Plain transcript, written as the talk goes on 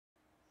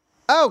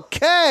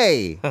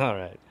Okay. All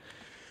right.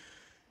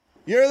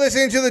 You're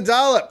listening to The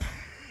Dollop.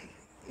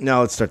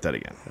 No, let's start that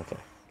again. Okay.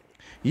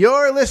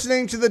 You're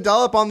listening to The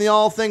Dollop on the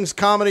All Things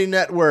Comedy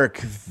Network.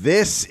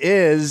 This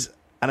is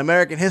an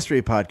American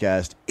history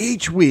podcast.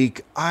 Each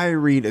week, I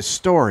read a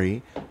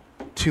story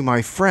to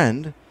my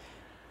friend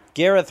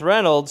Gareth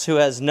Reynolds, who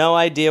has no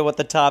idea what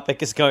the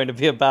topic is going to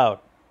be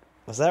about.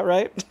 Was that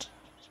right?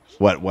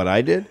 What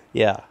I did?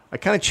 Yeah. I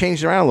kind of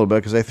changed it around a little bit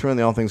because I threw in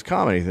the All Things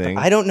Comedy thing.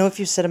 I don't know if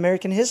you said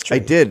American history. I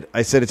did.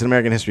 I said it's an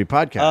American history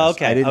podcast. Oh,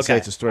 okay. I didn't say Okay.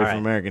 it's a story All from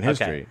right. American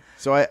history. Okay.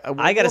 So I got to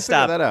we'll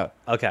stop. figure that out.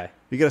 Okay.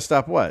 You got to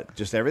stop what?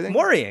 Just everything?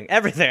 Worrying.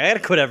 Everything. I got to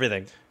quit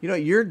everything. You know,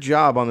 your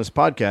job on this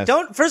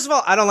podcast... First of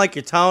all, I don't like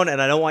your tone,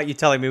 and I don't want you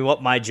telling me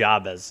what my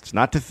job is. It's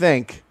not to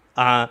think.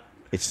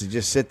 It's to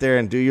just sit there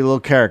and do your little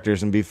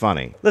characters and be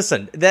funny.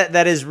 Listen,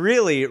 that is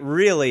really,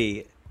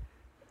 really...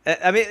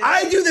 I mean...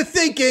 I do the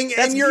thinking,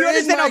 and you're you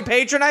understand in my... how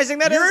patronizing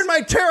that is? You're in my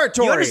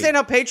territory. You understand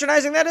how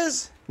patronizing that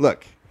is?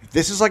 Look,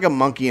 this is like a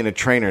monkey and a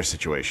trainer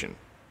situation.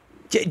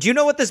 Do you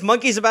know what this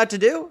monkey's about to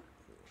do?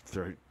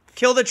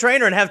 Kill the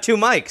trainer and have two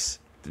mics.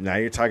 Now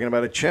you're talking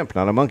about a chimp,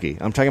 not a monkey.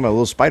 I'm talking about a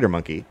little spider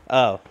monkey.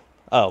 Oh,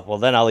 well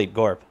then I'll eat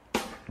Gorp.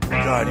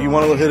 God, you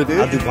want to hit a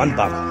dude? I'll do one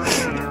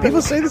bottle.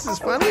 People say this is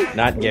funny.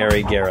 Not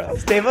Gary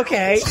Gareth. Dave,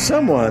 okay.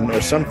 Someone or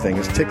something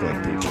is tickling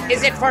people.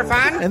 Is it for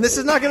fun? And this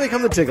is not going to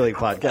become the Tickling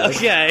Podcast.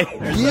 Okay.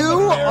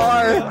 You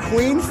are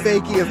Queen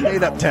Fakey of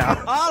Made Up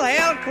Town. All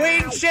hail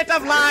Queen Shit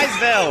of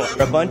Liesville.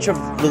 A bunch of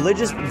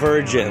religious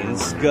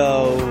virgins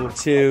go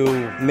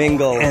to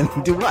mingle And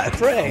do what?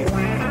 pray.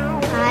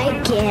 Hi,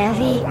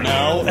 Gary.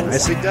 No.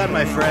 Nicely done,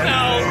 my friend.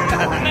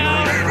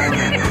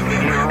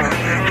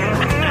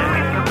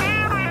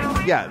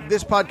 Yeah,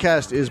 this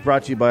podcast is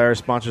brought to you by our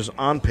sponsors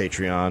on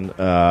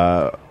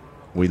Patreon.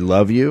 We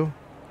love you,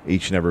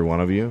 each and every one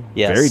of you,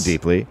 Yes. very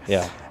deeply.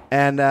 Yeah.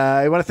 And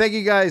I want to thank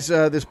you guys.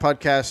 This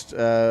podcast,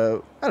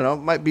 I don't know,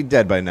 might be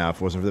dead by now if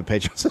it wasn't for the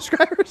Patreon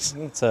subscribers.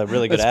 It's a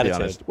really good Let's be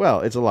attitude. honest.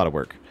 Well, it's a lot of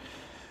work.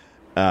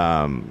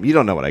 You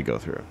don't know what I go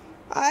through.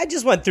 I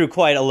just went through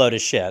quite a load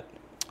of shit.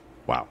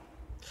 Wow.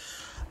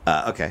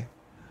 Okay.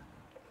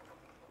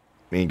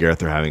 Me and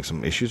Gareth are having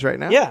some issues right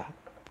now? Yeah.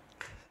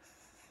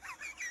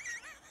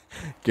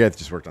 Gareth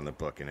just worked on the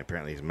book, and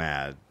apparently he's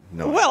mad.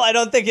 No. Well, I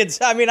don't think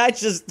it's... I mean, I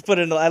just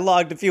I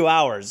logged a few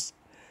hours.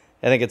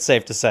 I think it's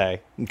safe to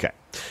say. Okay.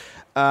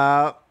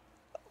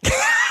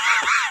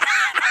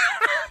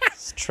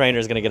 This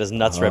trainer's going to get his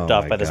nuts ripped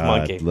off by this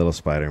monkey. Little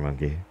spider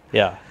monkey.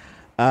 Yeah.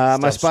 My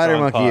spider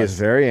strong monkey paws. is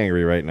very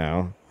angry right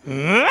now.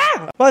 Well,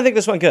 I think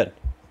this went good.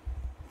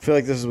 I feel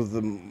like this is with the...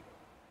 I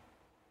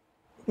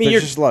mean,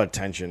 There's just a lot of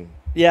tension.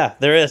 Yeah,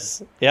 there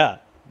is. Yeah.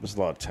 There's a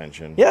lot of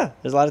tension. Yeah,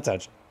 there's a lot of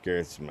tension.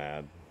 Gareth's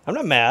mad. I'm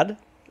not mad.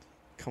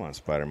 Come on,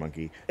 spider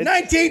monkey.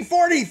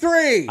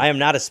 1943! I am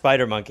not a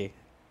spider monkey.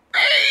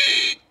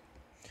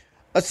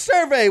 A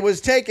survey was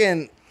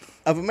taken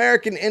of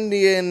American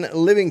Indian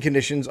living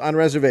conditions on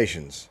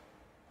reservations.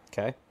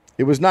 Okay.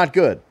 It was not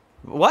good.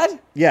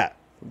 What? Yeah,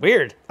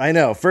 Weird. I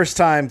know. First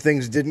time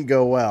things didn't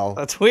go well.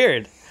 That's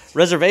weird.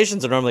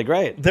 Reservations are normally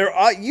great. They're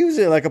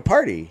usually like a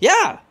party.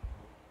 Yeah.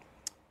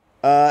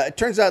 It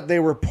turns out they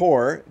were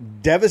poor,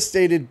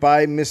 devastated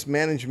by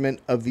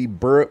mismanagement of the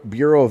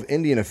Bureau of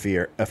Indian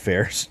Affairs.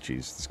 Jeez,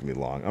 this is going to be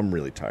long. I'm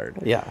really tired.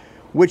 Yeah.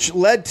 Which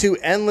led to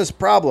endless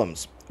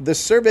problems. The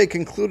survey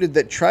concluded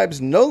that tribes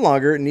no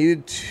longer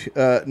needed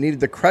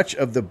the crutch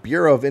of the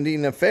Bureau of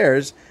Indian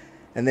Affairs,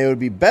 and they would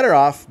be better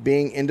off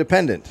being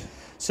independent.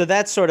 So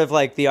that's sort of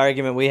like the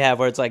argument we have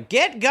where it's like,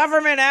 get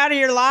government out of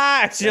your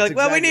lives. You're like,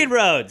 well, we need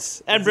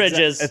roads and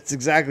bridges. That's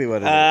exactly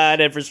what it is. And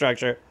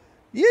infrastructure.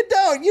 You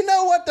don't. You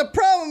know what the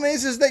problem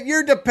is that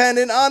you're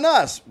dependent on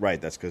us.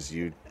 Right, that's because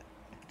you...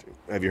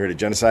 Have you heard of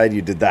genocide?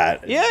 You did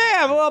that.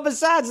 Yeah, well,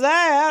 besides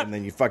that. And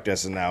then you fucked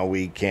us, and now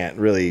we can't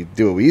really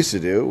do what we used to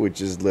do,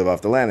 which is live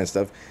off the land and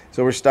stuff.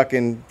 So we're stuck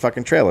in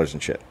fucking trailers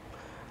and shit.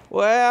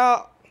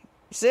 Well,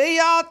 see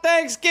y'all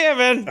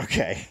Thanksgiving.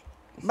 Okay.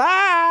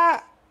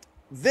 Bye.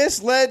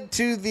 This led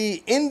to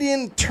the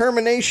Indian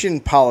termination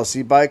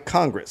policy by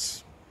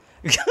Congress.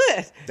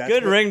 Good.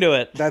 Good ring to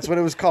it. That's what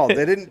it was called.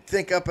 They didn't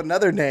think up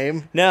another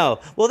name. No.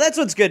 Well, that's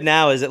what's good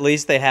now is at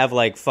least they have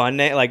like fun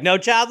name, like No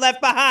Child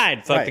Left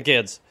Behind. Fuck Right. the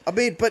kids. I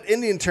mean, but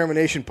Indian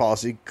termination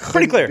policy couldn't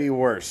Pretty clear. be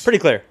worse. Pretty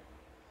clear.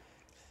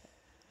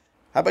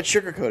 How about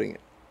sugarcoating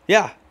it?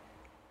 Yeah.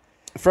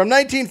 From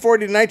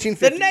 1940 to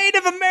 1950. The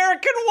Native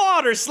American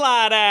Water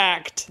Slide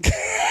Act.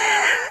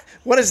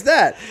 What is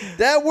that?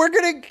 That we're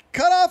going to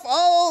cut off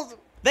all...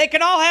 They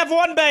can all have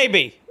one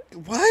baby.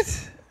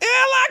 What?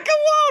 Yeah, like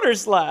a water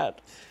slide.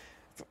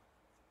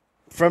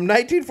 From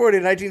 1940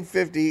 to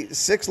 1950,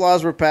 6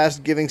 laws were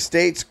passed giving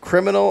states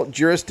criminal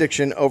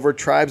jurisdiction over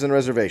tribes and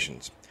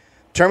reservations.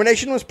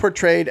 Termination was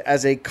portrayed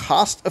as a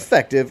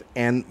cost-effective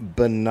and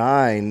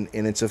benign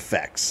in its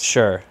effects.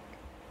 Sure.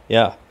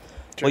 Yeah.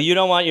 Well, you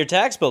don't want your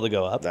tax bill to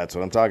go up. That's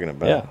what I'm talking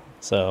about. Yeah.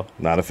 So,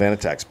 Not a fan of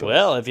tax bills.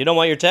 well, if you don't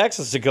want your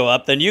taxes to go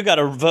up, then you got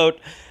to vote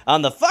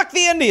on the Fuck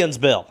the Indians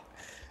bill.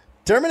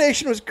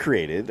 Termination was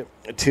created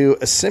to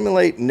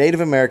assimilate Native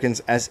Americans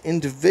as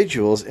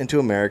individuals into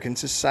American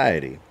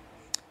society.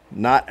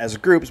 Not as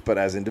groups, but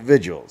as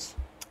individuals.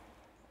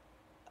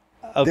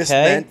 Okay. This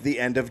meant the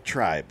end of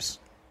tribes.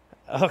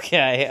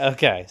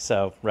 Okay.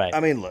 So, right. I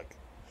mean, look,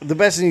 the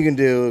best thing you can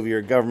do if you're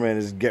a government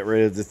is get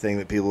rid of the thing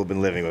that people have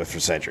been living with for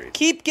centuries.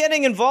 Keep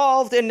getting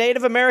involved in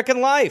Native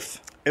American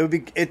life. It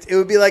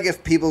would be like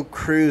if people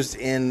cruised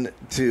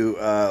into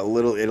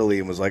Little Italy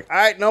and was like, all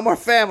right, no more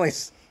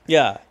families.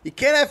 Yeah. You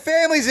can't have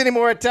families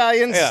anymore,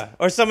 Italians. Yeah.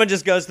 Or someone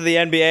just goes to the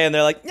NBA and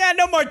they're like, yeah,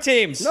 no more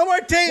teams. No more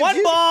teams.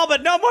 One ball,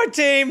 but no more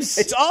teams.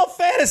 It's all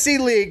fantasy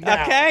league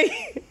now.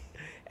 Okay.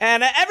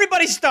 And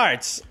everybody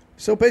starts.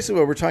 So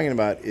basically what we're talking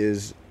about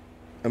is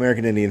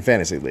American Indian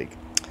Fantasy League.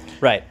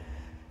 Right.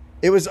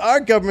 It was our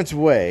government's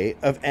way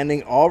of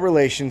ending all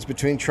relations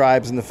between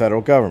tribes and the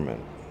federal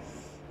government.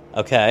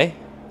 Okay.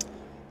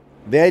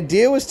 The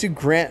idea was to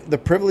grant the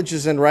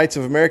privileges and rights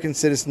of American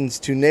citizens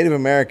to Native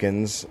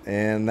Americans,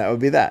 and that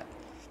would be that.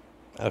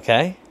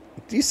 Okay.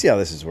 Do you see how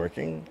this is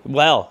working?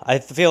 Well, I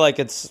feel like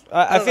it's...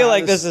 I feel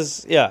like this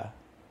is... Yeah.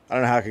 I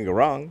don't know how it can go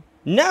wrong.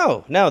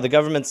 No, the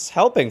government's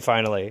helping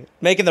finally.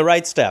 Making the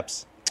right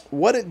steps.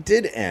 What it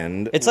did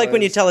end... It's like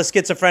when you tell a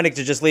schizophrenic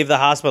to just leave the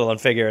hospital and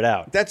figure it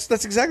out. That's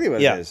exactly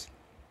what it is.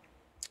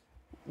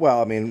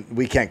 Well, I mean,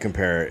 we can't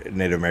compare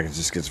Native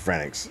Americans to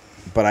schizophrenics,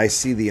 but I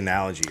see the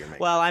analogy you're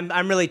making. Well,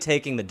 I'm really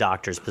taking the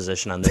doctor's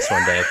position on this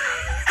one, Dave.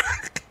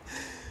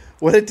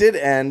 What it did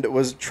end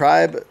was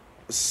tribe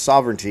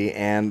sovereignty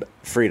and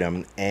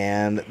freedom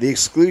and the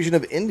exclusion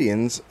of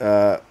Indians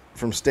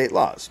from state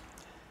laws.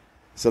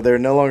 So they're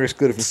no longer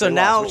excluded from state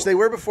laws, which they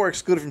were before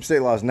excluded from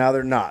state laws. Now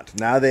they're not.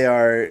 Now they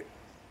are...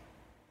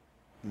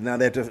 Now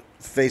they have to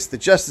face the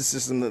justice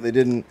system that they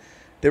didn't...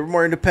 They were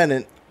more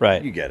independent.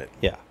 Right. You get it.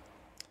 Yeah.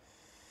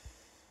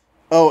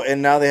 Oh,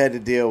 and now they had to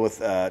deal with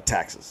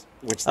taxes,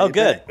 which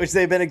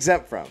they've been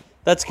exempt from.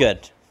 That's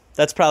good.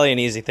 That's probably an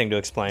easy thing to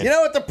explain. You know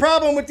what the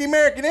problem with the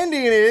American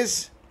Indian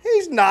is?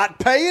 He's not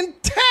paying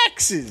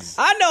taxes.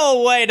 I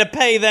know a way to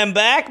pay them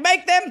back.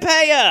 Make them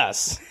pay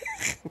us.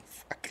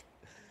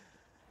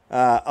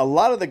 A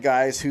lot of the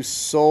guys who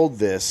sold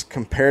this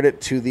compared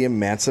it to the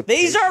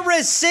emancipation. These are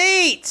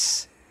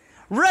receipts.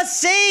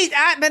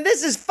 I mean,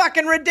 this is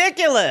fucking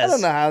ridiculous. I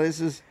don't know how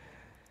this is.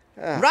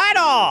 Write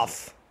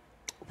off.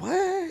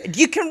 What?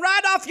 You can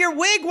write off your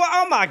wig.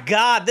 Oh my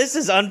God, this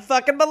is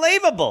unfucking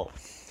believable.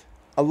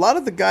 A lot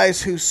of the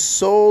guys who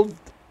sold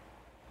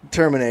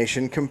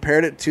termination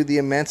compared it to the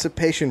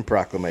Emancipation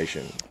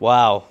Proclamation.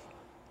 Wow.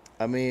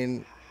 I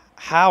mean,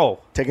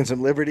 how? Taking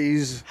some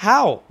liberties.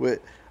 How?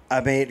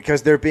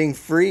 Because they're being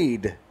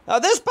freed.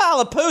 Oh, this pile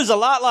of poo's a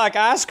lot like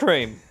ice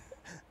cream.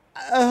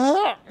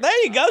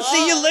 There you go.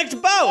 See, you licked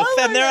both,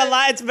 and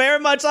it's very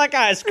much like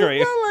ice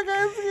cream. It's not like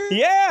ice cream.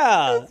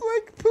 Yeah. It's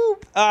like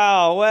poop.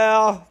 Oh,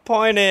 well,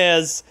 point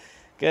is,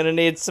 gonna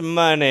need some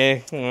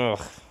money.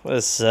 Ugh,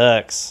 this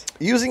sucks.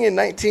 Using a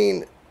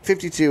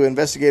 1952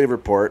 investigative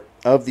report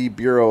of the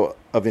Bureau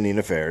of Indian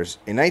Affairs,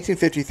 in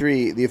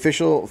 1953, the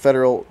official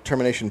federal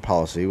termination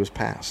policy was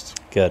passed.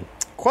 Good.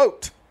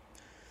 Quote,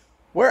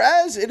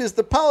 whereas it is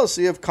the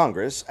policy of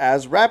Congress,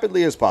 as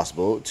rapidly as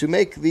possible, to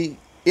make the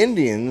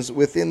Indians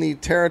within the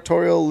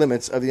territorial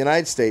limits of the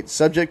United States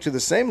subject to the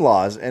same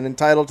laws and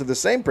entitled to the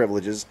same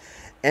privileges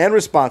and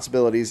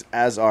responsibilities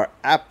as are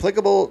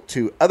applicable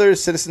to other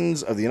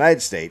citizens of the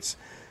United States,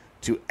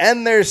 to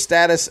end their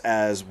status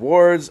as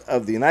wards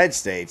of the United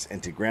States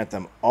and to grant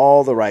them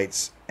all the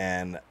rights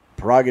and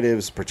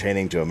prerogatives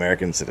pertaining to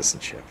American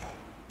citizenship.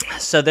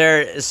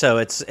 So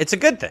it's a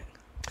good thing.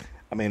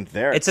 I mean,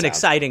 it's an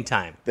exciting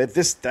time.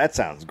 That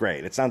sounds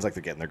great. It sounds like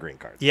they're getting their green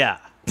cards. Yeah.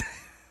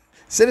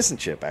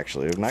 Citizenship,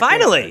 actually. Not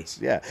finally.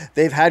 Yeah.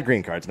 They've had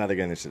green cards. Now they're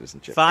getting their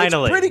citizenship.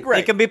 Finally. It's pretty great.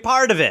 They can be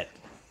part of it.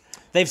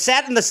 They've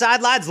sat in the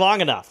sidelines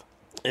long enough.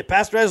 It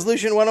passed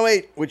Resolution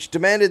 108, which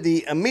demanded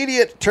the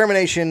immediate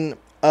termination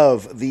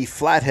of the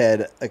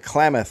Flathead,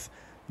 Klamath,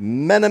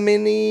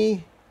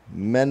 Menominee,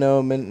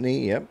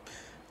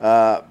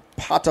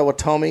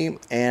 Potawatomi,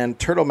 and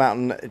Turtle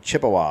Mountain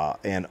Chippewa,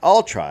 and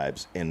all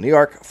tribes in New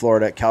York,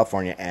 Florida,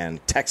 California,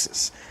 and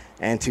Texas,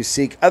 and to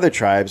seek other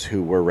tribes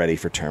who were ready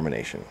for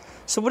termination.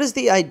 So what is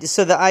the idea?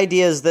 So the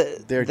idea is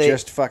that they're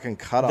just fucking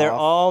cut off. They're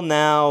all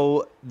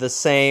now the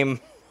same.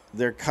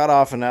 They're cut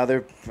off, and now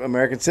they're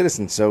American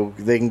citizens, so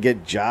they can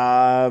get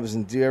jobs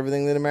and do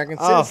everything that American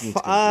citizens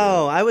can do.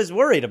 I was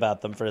worried about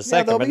them for a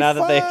second, but now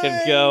that they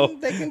can go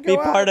be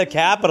part of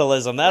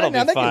capitalism, that'll be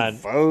fun. They can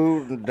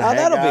vote and hang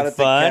that'll out be at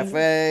fun. the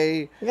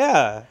cafe.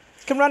 Yeah.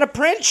 You can run a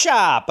print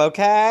shop,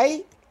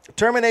 okay?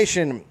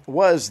 Termination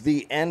was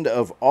the end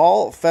of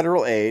all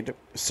federal aid,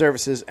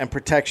 services, and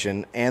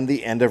protection, and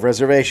the end of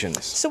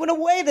reservations. So in a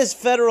way, this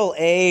federal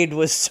aid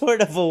was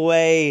sort of a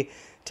way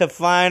to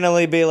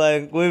finally be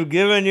like, we've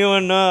given you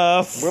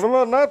enough. What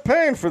about not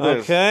paying for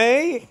this?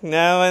 Okay,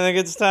 now I think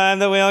it's time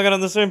that we all get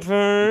on the same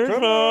page.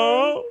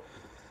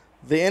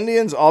 The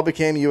Indians all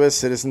became U.S.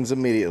 citizens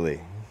immediately.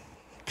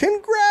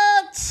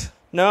 Congrats!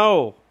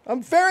 No.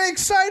 I'm very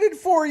excited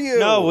for you.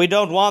 No, we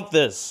don't want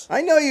this.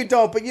 I know you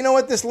don't, but you know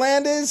what this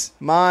land is?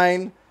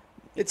 Mine.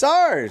 It's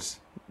ours.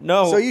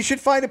 No. So you should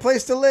find a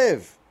place to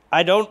live.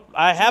 I don't.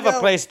 I have a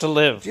place to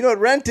live. Do you know what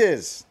rent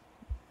is?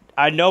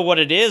 I know what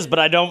it is, but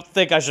I don't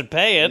think I should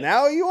pay it.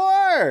 Now you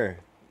are.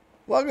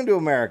 Welcome to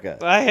America.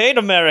 I hate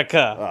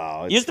America.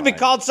 Oh, it's Used to be fine.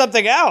 called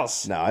something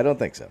else. No, I don't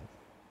think so.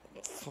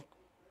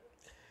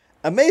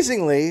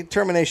 Amazingly,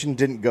 termination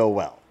didn't go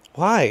well.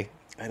 Why?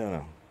 I don't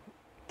know.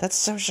 That's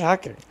so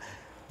shocking.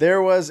 There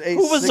was a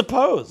Who was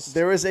opposed?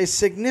 There was a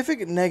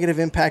significant negative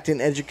impact in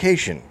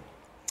education.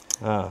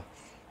 Ah.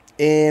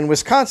 In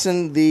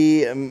Wisconsin,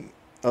 the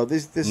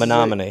this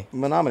Menominee.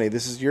 Menominee.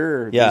 This is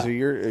your Yeah. These are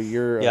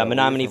your Yeah,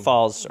 Menominee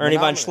Falls. Ernie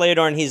von Menominee.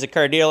 Schledorn, he's a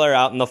car dealer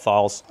out in the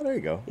falls. Oh, there you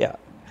go. Yeah.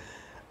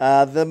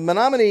 The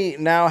Menominee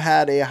now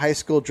had a high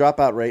school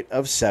dropout rate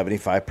of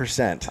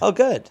 75%. Oh,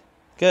 good.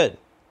 Good.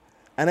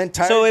 An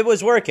entire So it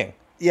was working.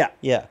 yeah.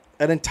 Yeah.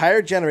 An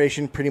entire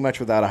generation pretty much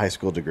without a high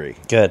school degree.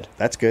 Good.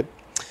 That's good.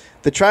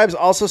 The tribes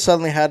also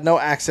suddenly had no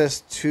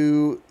access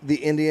to the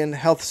Indian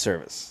Health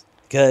Service.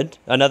 Good.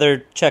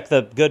 Another check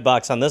the good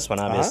box on this one,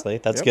 obviously.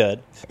 That's Yep. good.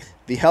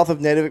 The health of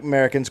Native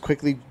Americans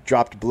quickly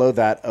dropped below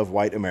that of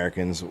white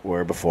Americans,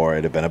 where before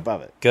it had been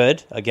above it.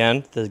 Good.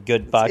 Again, the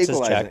good box is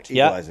checked.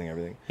 Yep. Equalizing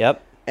everything. Yep.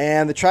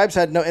 And the tribes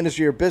had no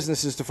industry or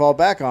businesses to fall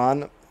back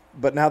on,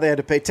 but now they had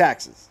to pay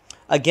taxes.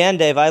 Again,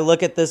 Dave, I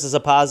look at this as a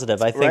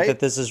positive. I think Right? that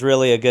this is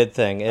really a good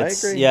thing.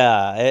 It's, agree.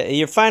 Yeah,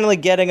 you're finally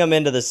getting them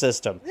into the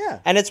system. Yeah.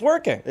 And it's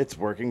working. It's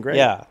working great.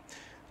 Yeah.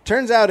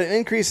 Turns out an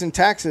increase in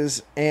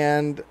taxes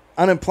and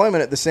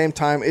unemployment at the same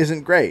time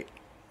isn't great.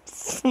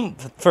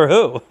 For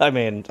who? I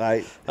mean, I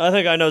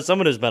think I know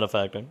someone who's been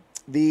affected.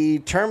 The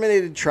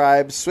terminated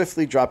tribes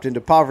swiftly dropped into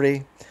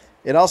poverty.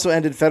 It also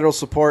ended federal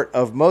support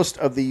of most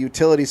of the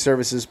utility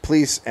services,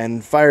 police,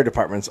 and fire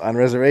departments on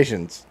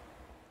reservations.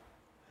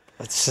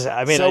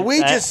 I mean, So we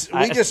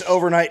just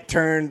overnight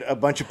turned a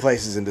bunch of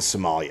places into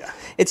Somalia.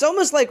 It's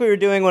almost like we were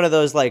doing one of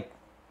those like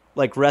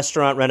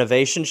restaurant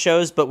renovation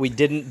shows, but we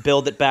didn't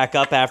build it back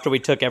up after we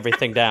took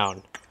everything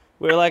down.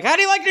 We were like, "How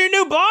do you like your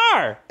new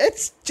bar?"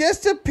 It's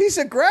just a piece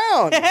of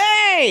ground.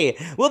 Hey,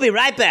 we'll be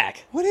right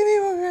back. What do you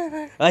mean we'll be right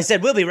back? I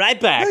said, "We'll be right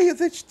back." No,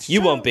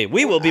 You won't be.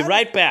 We will be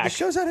right back. The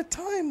show's out of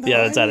time, though.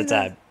 Yeah, it's out of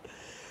time.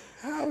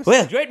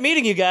 Well, great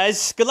meeting you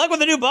guys. Good luck with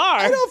the new bar.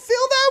 I don't feel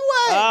that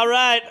way. All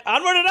right,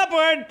 onward and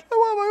upward. I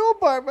want my old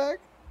bar back.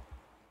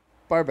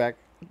 Bar back.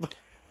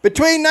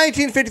 Between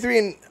 1953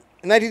 and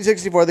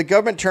 1964, the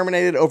government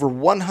terminated over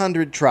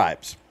 100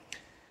 tribes.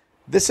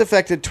 This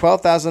affected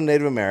 12,000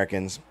 Native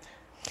Americans.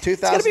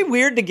 2,000. It's gonna be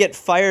weird to get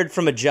fired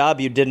from a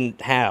job you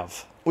didn't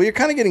have. Well, you're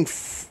kind of getting.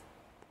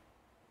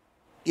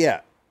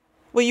 Yeah.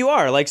 Well, you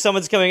are. Like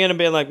someone's coming in and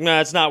being like,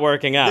 "Nah, it's not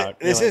working out."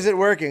 This You're like, isn't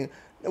working.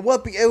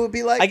 What it would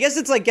be like? I guess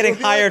it's like getting it would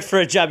be hired like- for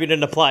a job you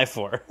didn't apply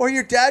for. Or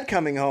your dad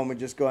coming home and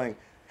just going,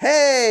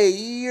 "Hey,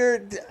 you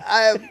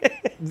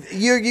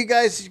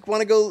guys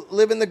want to go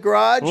live in the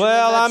garage?"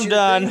 Well, I'm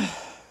done.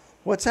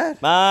 What's that?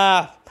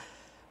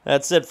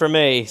 That's it for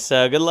me.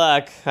 So good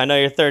luck. I know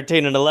you're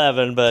 13 and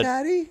 11, but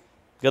Daddy,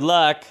 good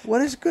luck. what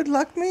does good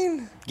luck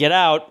mean? Get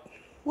out.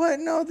 What?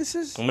 No, this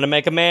is I'm gonna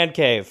make a man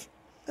cave.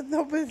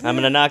 no. But I'm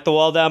gonna knock the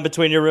wall down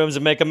between your rooms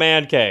and make a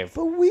man cave.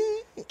 But we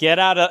Get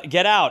out.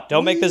 Get out.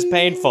 Don't make this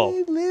painful.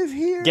 We live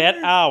here. Get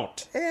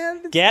out. And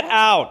it's Get all-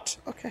 out.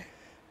 Okay.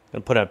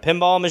 Gonna put in a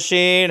pinball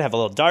machine, have a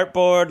little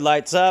dartboard,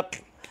 lights up,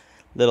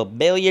 little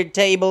billiard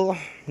table.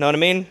 Know what I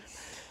mean?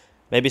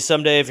 Maybe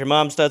someday if your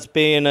mom starts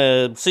being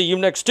see you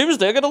next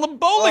Tuesday, I got a little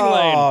bowling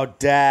lane. Oh,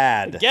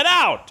 Dad. Get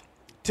out.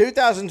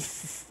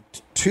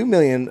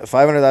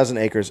 2,500,000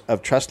 acres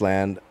of trust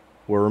land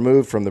were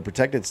removed from the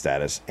protected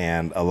status,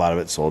 and a lot of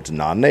it sold to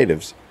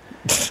non-natives.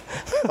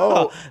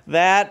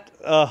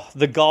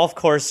 The golf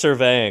course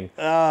surveying.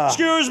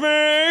 Excuse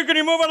me, can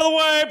you move out of the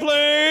way,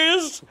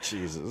 please?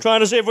 Jesus.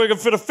 Trying to see if we can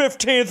fit a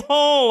 15th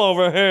hole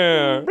over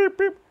here. Beep,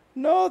 beep.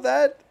 No,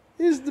 that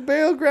is the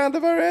burial ground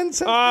of our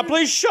ancestors.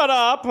 Please shut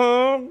up,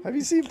 huh? Have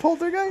you seen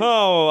Poltergeist?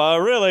 Oh, I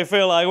really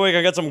feel like we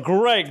could get some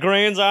great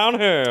greens out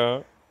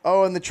here.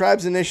 Oh, and the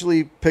tribes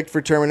initially picked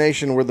for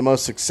termination were the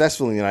most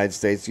successful in the United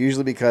States,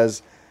 usually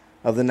because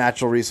of the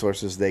natural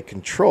resources they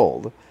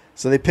controlled.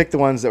 So they picked the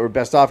ones that were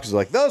best off because they're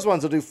like, those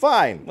ones will do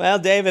fine. Well,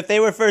 Dave, if they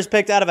were first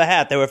picked out of a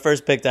hat, they were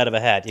first picked out of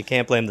a hat. You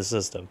can't blame the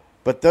system.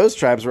 But those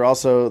tribes were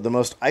also the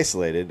most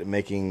isolated,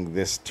 making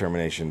this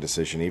termination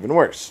decision even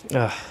worse.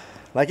 Ugh.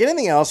 Like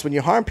anything else, when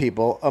you harm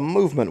people, a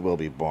movement will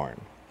be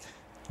born.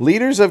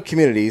 Leaders of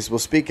communities will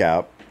speak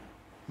out.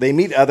 They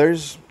meet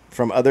others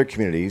from other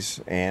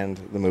communities, and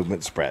the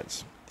movement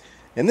spreads.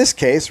 In this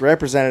case,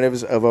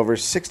 representatives of over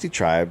 60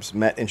 tribes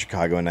met in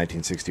Chicago in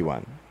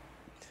 1961.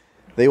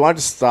 They wanted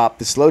to stop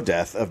the slow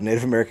death of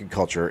Native American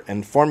culture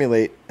and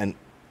formulate an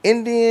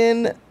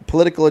Indian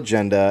political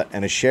agenda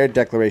and a shared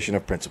declaration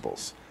of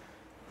principles.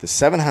 The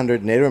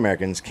 700 Native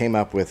Americans came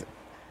up with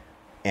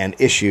and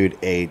issued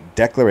a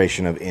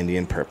Declaration of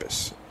Indian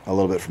Purpose. A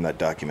little bit from that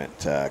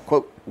document.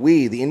 Quote,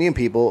 "We, the Indian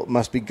people,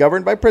 must be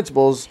governed by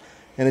principles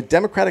in a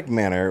democratic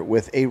manner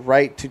with a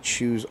right to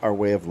choose our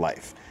way of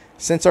life.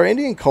 Since our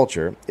Indian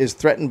culture is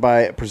threatened by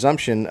a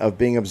presumption of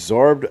being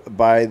absorbed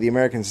by the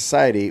American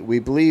society, we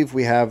believe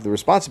we have the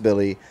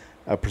responsibility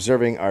of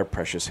preserving our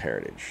precious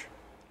heritage.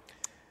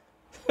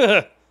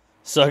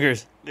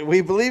 Suckers. We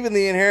believe in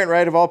the inherent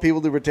right of all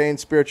people to retain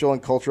spiritual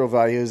and cultural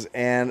values,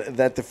 and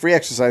that the free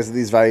exercise of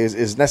these values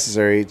is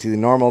necessary to the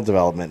normal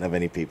development of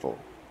any people.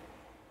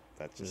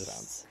 That just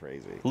sounds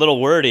crazy. A little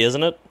wordy,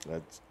 isn't it?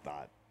 That's not.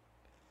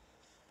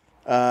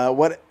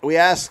 What we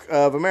ask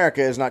of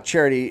America is not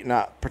charity,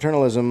 not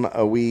paternalism.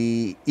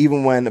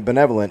 Even when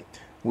benevolent,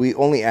 we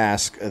only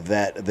ask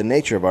that the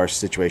nature of our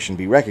situation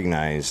be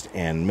recognized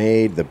and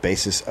made the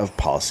basis of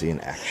policy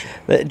and action.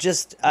 But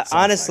just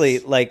honestly,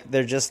 nice. like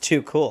they're just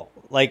too cool.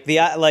 Like they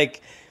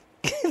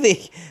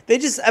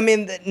just. I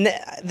mean,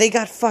 they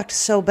got fucked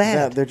so bad.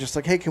 Yeah, they're just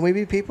like, hey, can we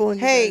be people? And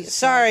Hey,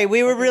 sorry,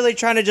 we were really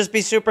trying to just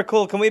be super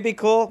cool. Can we be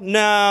cool?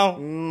 No.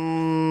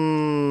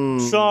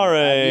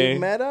 Sorry. Have you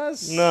met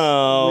us?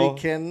 No. We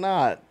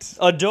cannot.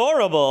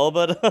 Adorable,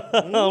 but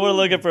we're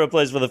looking for a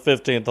place for the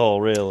 15th hole,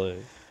 really.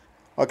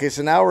 Okay,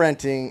 so now we're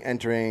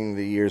entering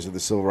the years of the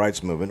Civil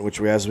Rights Movement,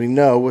 which, as we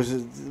know, was a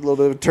little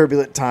bit of a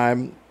turbulent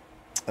time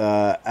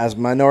as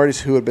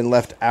minorities who had been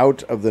left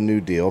out of the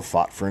New Deal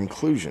fought for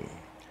inclusion.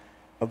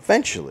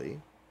 Eventually,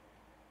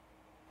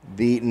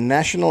 the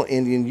National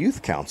Indian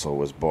Youth Council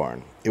was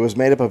born. It was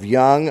made up of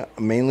young,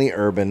 mainly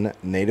urban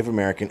Native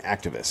American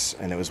activists,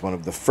 and it was one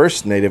of the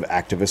first Native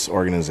activist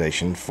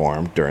organizations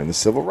formed during the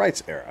Civil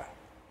Rights era.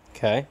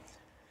 Okay.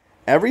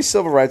 Every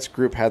civil rights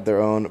group had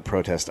their own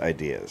protest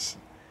ideas.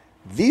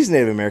 These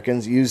Native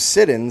Americans used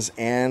sit-ins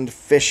and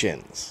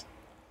fish-ins.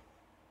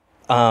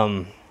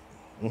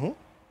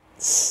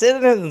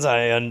 Sit-ins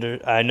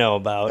I know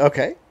about.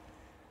 Okay.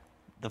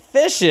 The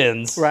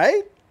fish-ins?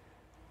 Right?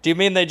 Do you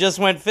mean they just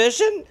went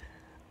fishing?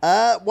 Is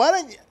that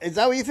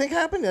what you think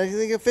happened? Do you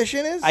think a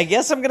fish-in is? I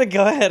guess I'm going to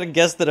go ahead and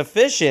guess that a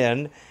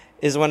fish-in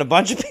is when a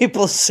bunch of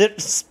people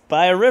sit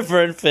by a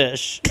river and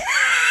fish.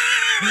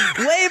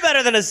 Way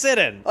better than a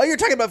sit-in. Oh, you're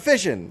talking about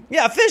fishing.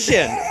 Yeah,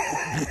 fish-in.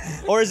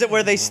 Or is it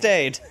where they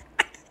stayed?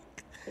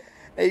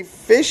 A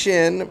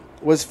fish-in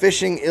was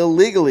fishing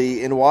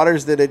illegally in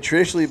waters that had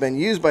traditionally been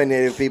used by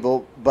Native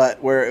people,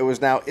 but where it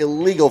was now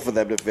illegal for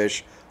them to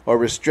fish or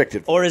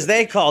restricted. Or as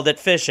they called it,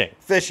 fishing.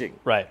 Fishing.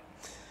 Right.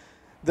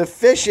 The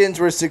fish-ins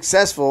were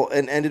successful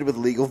and ended with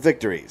legal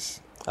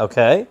victories.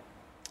 Okay.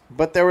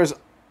 But there was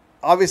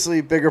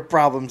obviously bigger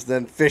problems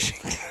than fishing.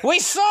 We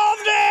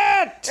solved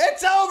it!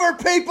 It's over,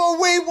 people!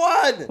 We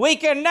won! We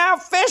can now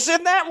fish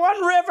in that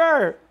one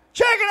river!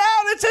 Check it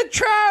out! It's a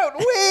trout!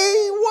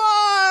 We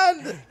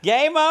won!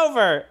 Game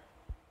over.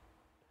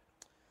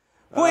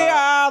 We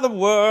are the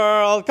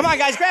world. Come on,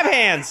 guys, grab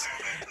hands.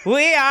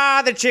 We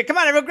are the chick. Come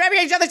on, everyone, grab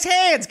each other's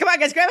hands. Come on,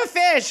 guys, grab a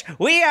fish.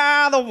 We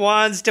are the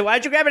ones to. Why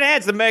don't you grab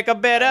hands to make a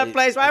better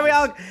place? Why don't we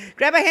all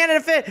grab a hand and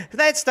a fish?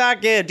 Let's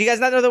start good. Do you guys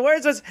not know the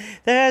words?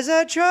 There's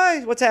a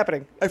choice. What's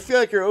happening? I feel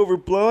like you're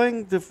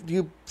overblowing the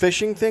you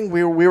fishing thing.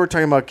 We were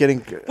talking about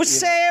getting. We're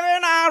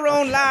saving our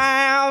own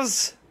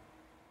lives.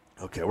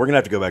 Okay, we're gonna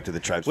have to go back to the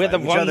tribes. We're the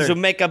ones who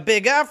make a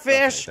bigger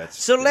fish. Okay,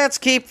 so good. Let's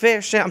keep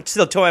fishing. I'm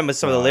still toying with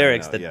some of the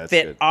lyrics that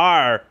fit good.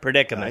 our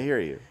predicament. I hear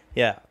you.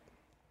 Yeah.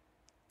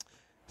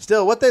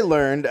 Still, what they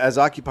learned as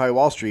Occupy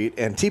Wall Street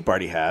and Tea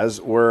Party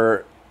has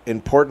were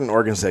important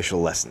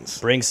organizational lessons.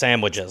 Bring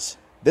sandwiches.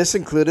 This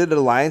included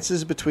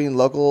alliances between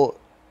local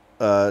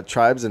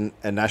tribes and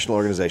national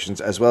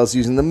organizations, as well as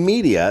using the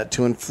media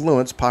to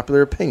influence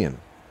popular opinion.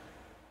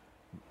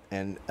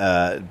 And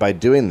by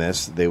doing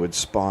this, they would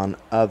spawn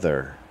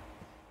other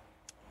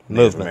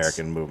Native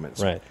American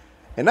movements. Right.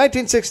 In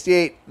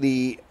 1968,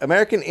 the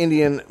American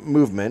Indian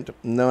Movement,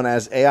 known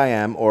as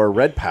AIM or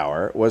Red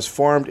Power, was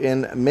formed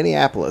in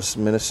Minneapolis,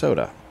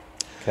 Minnesota.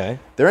 Okay.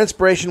 Their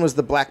inspiration was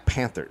the Black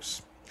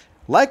Panthers.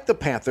 Like the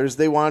Panthers,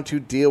 they wanted to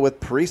deal with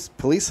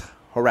police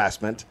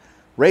harassment,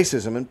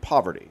 racism, and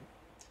poverty.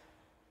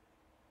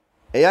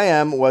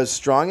 AIM was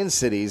strong in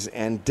cities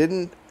and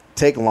didn't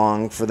take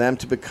long for them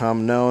to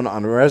become known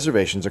on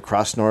reservations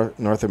across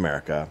North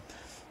America.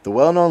 The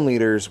well-known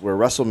leaders were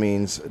Russell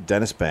Means,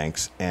 Dennis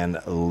Banks, and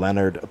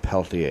Leonard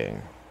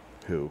Peltier,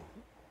 who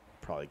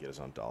probably get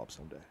his own dollop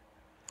someday.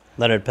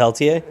 Leonard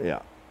Peltier?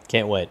 Yeah.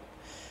 Can't wait.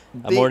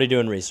 I'm already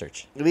doing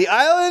research. The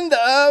island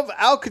of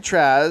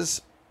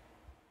Alcatraz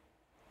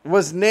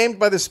was named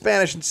by the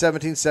Spanish in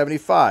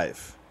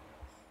 1775.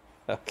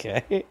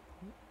 Okay. I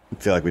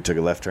feel like we took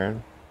a left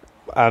turn.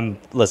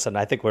 Listen,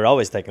 I think we're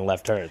always taking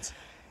left turns.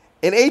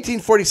 In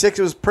 1846,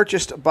 it was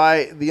purchased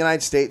by the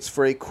United States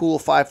for a cool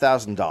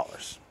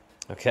 $5,000.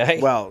 Okay.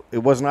 Well, it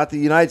was not the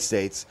United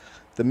States.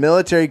 The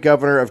military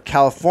governor of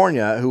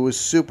California, who was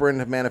super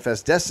into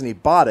Manifest Destiny,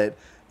 bought it,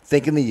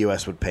 thinking the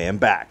U.S. would pay him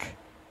back.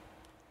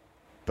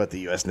 But the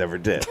U.S. never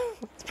did.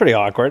 It's pretty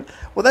awkward.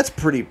 Well, that's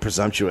pretty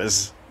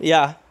presumptuous.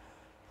 Yeah.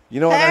 You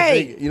know what I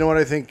think? You know what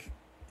I think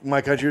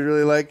my country would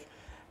really like?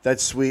 That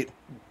sweet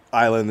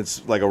island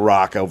that's like a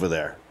rock over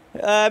there.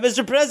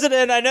 Mr.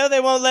 President, I know they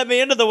won't let me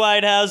into the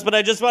White House, but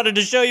I just wanted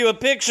to show you a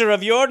picture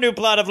of your new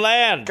plot of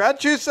land.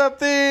 Got you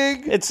something.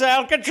 It's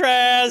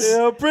Alcatraz.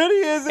 How pretty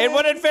is it? It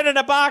wouldn't fit in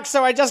a box,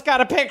 so I just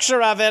got a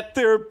picture of it.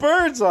 There are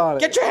birds on it.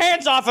 Get your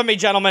hands off of me,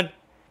 gentlemen.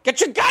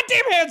 Get your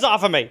goddamn hands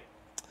off of me.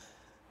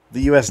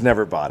 The U.S.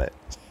 never bought it.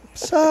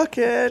 Suck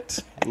it.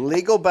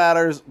 Legal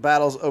battles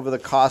over the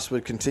cost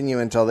would continue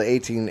until the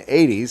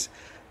 1880s,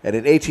 and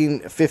in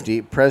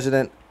 1850,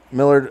 President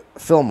Millard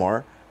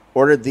Fillmore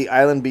ordered the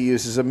island be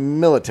used as a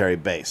military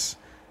base.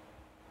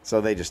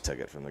 So they just took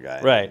it from the guy.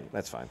 Right.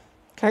 That's fine.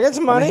 Can I get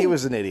some money? He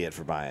was an idiot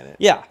for buying it.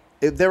 Yeah.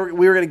 We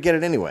were going to get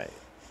it anyway.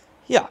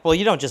 Yeah. Well,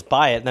 you don't just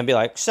buy it and then be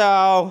like,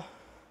 so...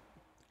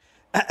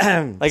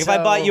 Like if I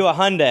bought you a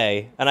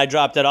Hyundai and I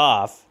dropped it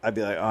off. I'd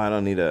be like, oh, I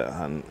don't need a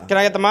Hyundai. Can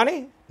I get the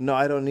money? No,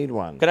 I don't need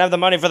one. Can I have the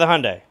money for the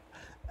Hyundai?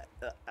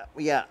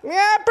 Yeah.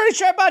 Yeah, I'm pretty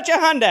sure I bought you a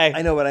Hyundai.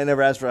 I know, but I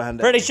never asked for a Hyundai.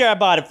 Pretty sure I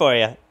bought it for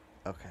you.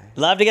 Okay.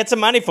 Love to get some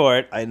money for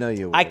it. I know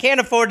you would. I can't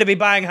afford to be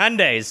buying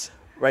Hyundais.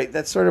 Right,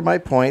 that's sort of my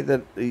point,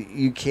 that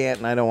you can't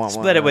and I don't want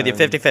one. Split it with you,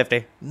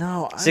 50-50.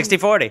 No.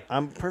 60-40.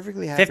 I'm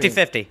perfectly happy.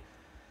 50-50.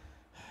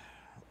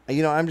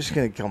 You know, I'm just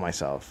going to kill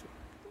myself.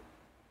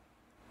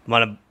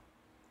 Want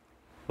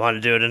to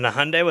do it in a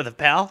Hyundai with a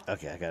pal?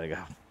 Okay, I got to go.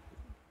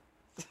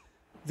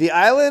 The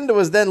island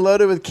was then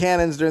loaded with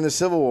cannons during the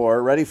Civil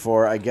War, ready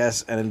for, I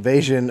guess, an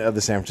invasion of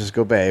the San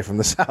Francisco Bay from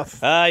the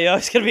south. You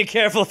always got to be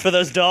careful for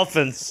those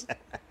dolphins.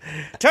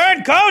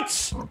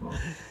 Turncoats!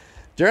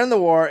 During the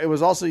war, it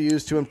was also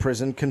used to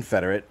imprison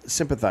Confederate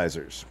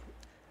sympathizers.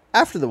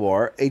 After the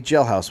war, a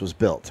jailhouse was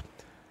built.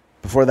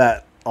 Before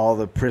that, all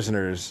the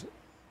prisoners...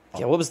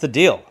 Yeah, what was the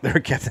deal? They were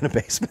kept in a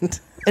basement.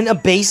 In a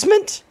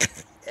basement?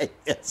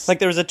 Yes. Like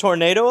there was a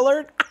tornado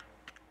alert?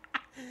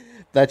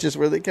 That's just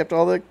where they kept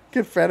all the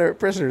Confederate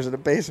prisoners, in a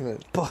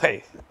basement.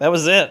 Boy, that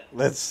was it.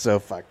 That's so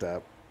fucked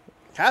up.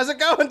 How's it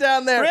going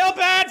down there? Real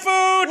bad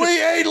food!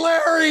 We ate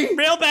Larry!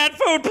 Real bad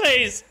food,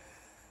 please!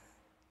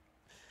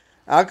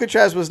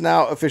 Alcatraz was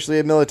now officially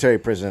a military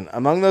prison.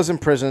 Among those in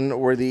prison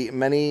were the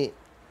many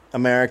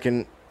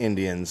American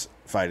Indians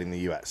fighting the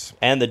U.S.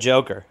 And the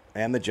Joker.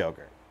 And the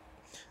Joker.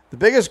 The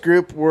biggest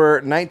group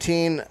were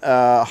 19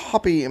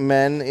 Hopi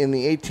men in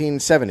the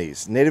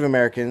 1870s. Native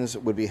Americans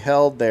would be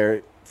held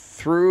there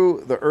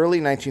through the early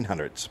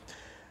 1900s.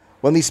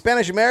 When the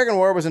Spanish-American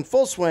War was in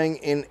full swing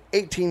in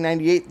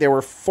 1898, there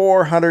were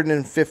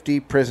 450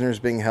 prisoners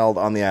being held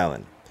on the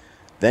island.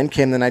 Then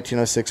came the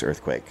 1906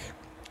 earthquake,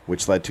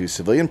 which led to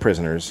civilian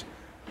prisoners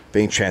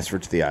being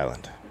transferred to the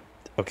island.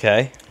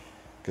 Okay.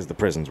 Because the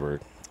prisons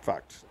were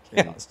fucked.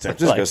 Yeah, In San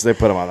Francisco, so they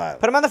put them on the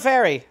island. Put him on the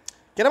ferry.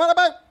 Get them on the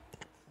boat!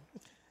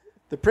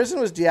 The prison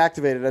was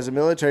deactivated as a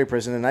military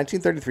prison in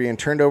 1933 and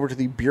turned over to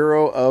the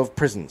Bureau of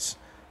Prisons.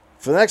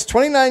 For the next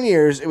 29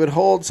 years, it would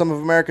hold some of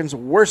America's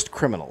worst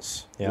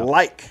criminals,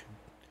 like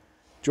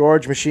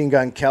George Machine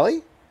Gun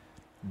Kelly,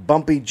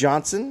 Bumpy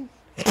Johnson.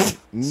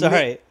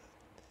 Sorry.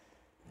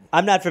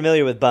 I'm not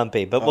familiar with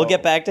Bumpy, but we'll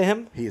get back to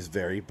him. He is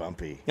very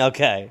bumpy.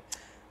 Okay.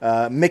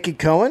 Mickey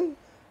Cohen.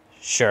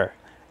 Sure.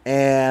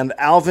 And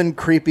Alvin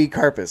Creepy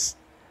Karpus.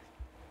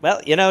 Well,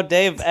 you know,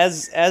 Dave,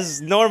 as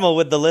normal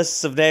with the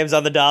lists of names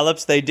on the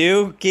dollops, they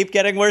do keep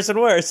getting worse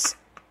and worse.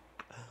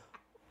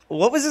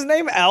 What was his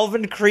name?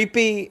 Alvin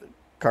Creepy...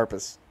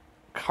 Karpus.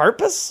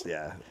 Karpus?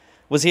 Yeah.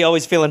 Was he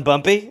always feeling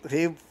bumpy?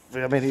 He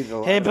Hey, Bumpy.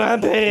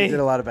 He did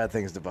a lot of bad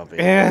things to Bumpy.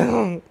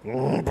 Bumpy.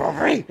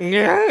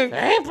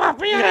 Hey,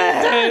 Bumpy.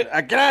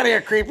 Get out of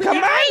here, Creepy. Come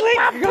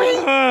on,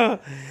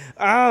 Bumpy.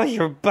 Oh,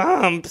 your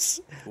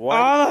bumps. What?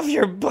 All of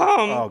your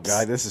bumps. Oh,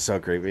 God, this is so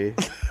creepy.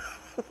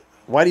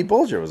 Whitey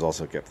Bulger was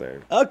also kept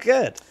there. Oh,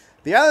 good.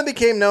 The island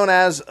became known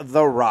as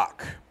The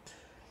Rock.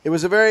 It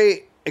was a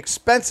very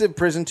expensive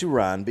prison to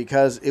run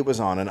because it was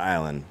on an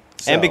island.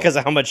 So, And because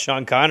of how much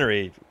Sean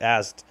Connery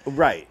asked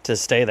to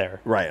stay there.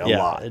 Right, a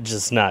lot. It's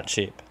just not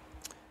cheap.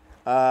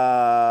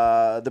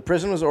 The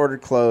prison was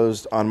ordered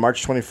closed on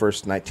March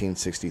 21st,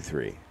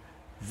 1963.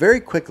 Very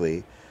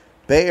quickly,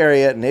 Bay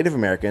Area Native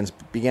Americans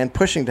began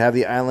pushing to have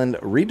the island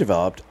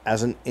redeveloped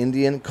as an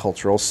Indian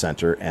cultural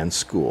center and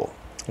school.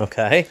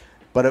 Okay.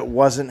 But it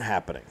wasn't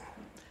happening.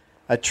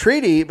 A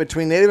treaty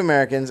between Native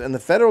Americans and the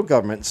federal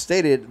government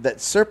stated that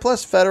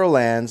surplus federal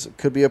lands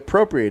could be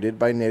appropriated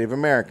by Native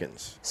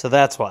Americans. So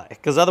that's why.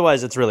 Because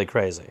otherwise it's really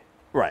crazy.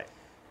 Right.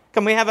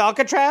 Can we have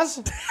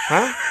Alcatraz?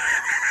 Huh?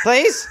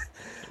 Please?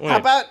 How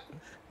about,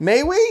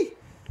 may we?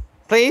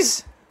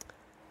 Please?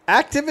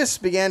 Activists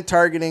began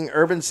targeting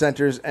urban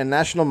centers and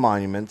national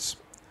monuments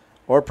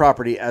or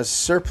property as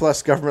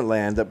surplus government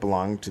land that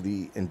belonged to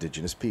the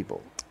indigenous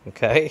people.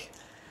 Okay.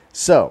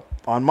 So,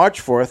 on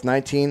March 4th,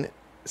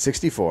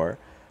 1964,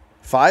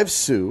 5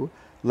 Sioux,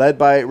 led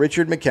by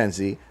Richard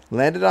Mackenzie,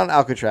 landed on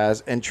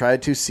Alcatraz and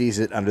tried to seize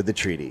it under the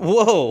treaty.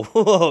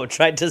 Whoa,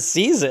 tried to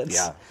seize it.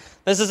 Yeah.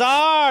 This is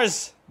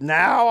ours.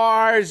 Now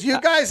ours. You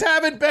guys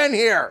haven't been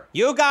here.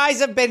 You guys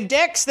have been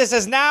dicks. This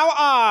is now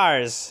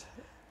ours.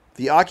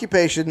 The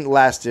occupation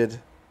lasted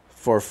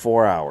for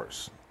 4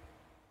 hours.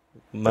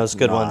 Most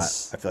good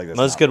ones. I feel like that's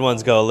most not good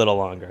ones go a little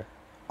longer.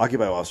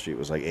 Occupy Wall Street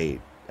was like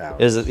 8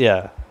 hours.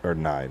 Yeah. Or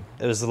 9.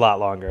 It was a lot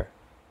longer.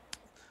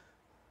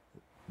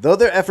 Though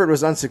their effort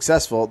was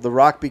unsuccessful, the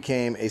rock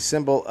became a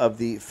symbol of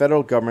the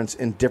federal government's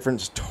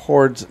indifference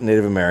towards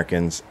Native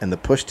Americans, and the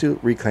push to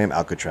reclaim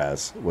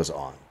Alcatraz was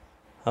on.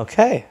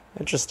 Okay.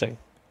 Interesting.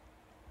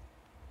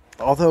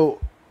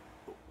 Although,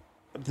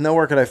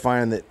 nowhere could I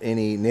find that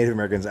any Native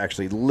Americans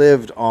actually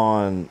lived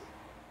on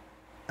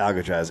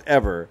Alcatraz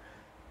ever,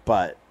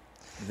 but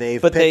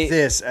they've picked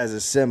this as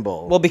a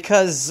symbol. Well,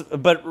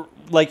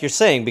 but like you're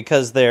saying,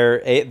 because they're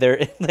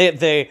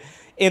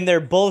in their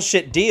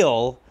bullshit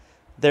deal,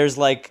 there's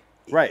like,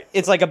 right,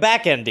 it's like a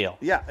back end deal.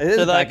 Yeah, it is.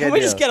 So like, can we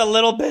just get a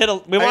little bit?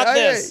 We want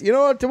this. You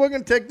know what? We're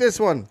gonna take this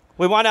one.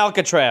 We want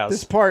Alcatraz.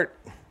 This part,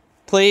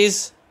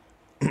 please.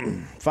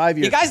 5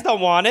 years. You guys don't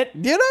want it.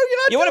 You know,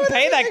 you're not. You want to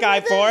pay that guy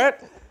for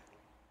it?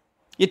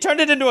 You turned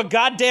it into a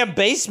goddamn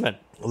basement.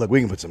 Look, we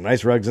can put some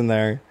nice rugs in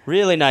there.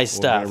 Really nice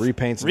We're stuff. gonna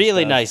repaint some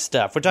really stuff. nice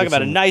stuff. We're talking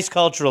about a nice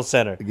cultural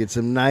center. Get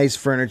some nice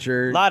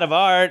furniture. A lot of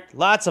art.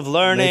 Lots of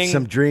learning. Make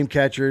some dream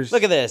catchers.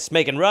 Look at this.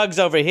 Making rugs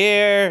over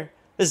here.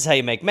 This is how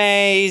you make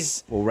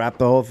maize. We'll wrap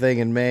the whole thing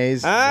in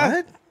maize. Huh?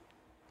 What?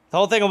 The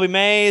whole thing will be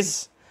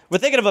maize. We're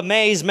thinking of a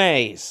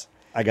maze.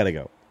 I gotta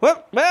go.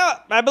 Well,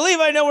 I believe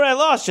I know where I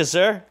lost you,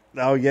 sir.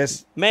 Oh,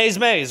 yes. Maze,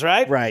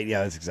 right? Right,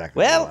 yeah, that's exactly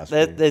Well, what I lost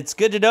for you. it's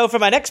good to know for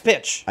my next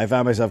pitch. I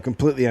found myself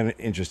completely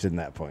uninterested in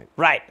that point.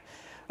 Right.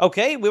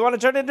 Okay, we want to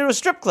turn it into a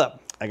strip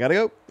club. I gotta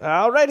go.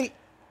 Alrighty.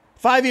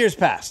 5 years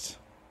passed.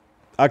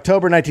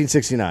 October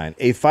 1969,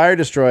 a fire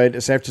destroyed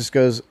San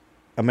Francisco's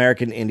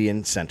American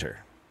Indian Center.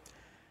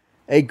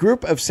 A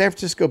group of San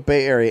Francisco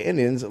Bay Area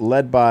Indians,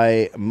 led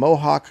by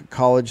Mohawk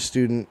College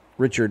student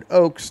Richard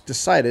Oakes,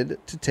 decided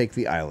to take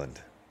the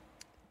island.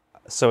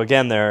 So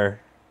again,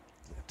 they're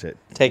That's it.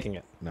 taking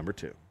it. Number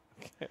 2.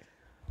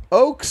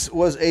 Oakes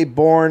was a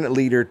born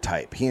leader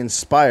type. He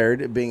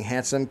inspired, being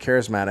handsome,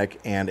 charismatic,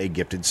 and a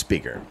gifted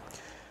speaker.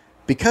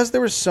 Because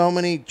there were so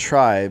many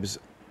tribes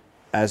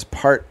as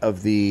part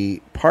of the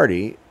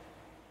party,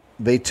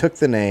 they took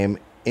the name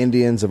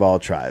Indians of All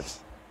Tribes.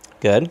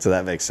 Good. So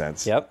that makes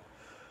sense. Yep.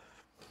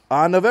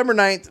 On November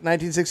 9th,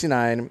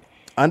 1969,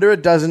 under a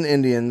dozen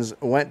Indians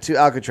went to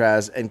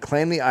Alcatraz and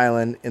claimed the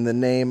island in the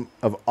name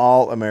of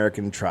all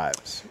American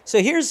tribes.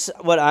 So here's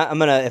what I'm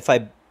gonna, if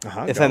I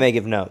may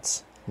give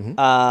notes. Mm-hmm.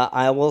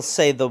 I will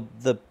say the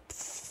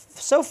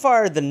so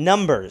far the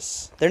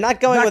numbers, they're not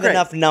going with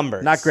enough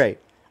numbers. Not great.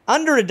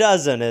 Under a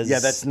dozen is... Yeah,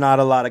 that's not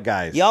a lot of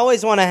guys. You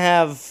always want to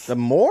have...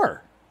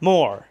 More.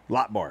 More. A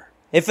lot more.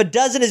 If a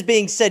dozen is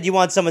being said, you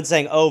want someone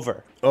saying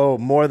over. Oh,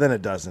 more than a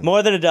dozen.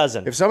 More than a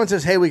dozen. If someone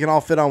says, hey, we can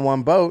all fit on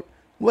one boat,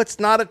 let's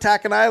not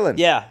attack an island.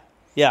 Yeah,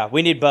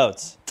 we need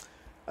boats.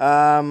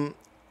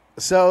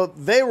 So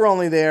they were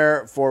only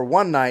there for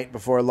one night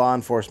before law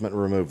enforcement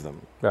removed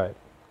them. Right.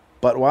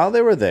 But while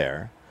they were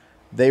there,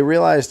 they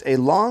realized a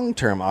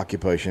long-term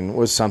occupation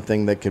was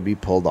something that could be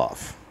pulled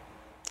off.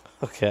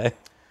 Okay.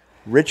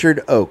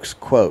 Richard Oakes,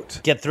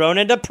 quote, Get thrown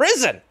into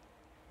prison.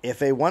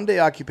 if a one-day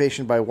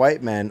occupation by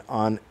white men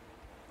on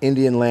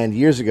Indian land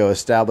years ago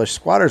established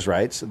squatters'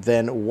 rights,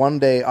 then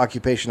one-day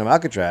occupation of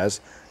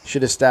Alcatraz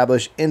should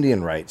establish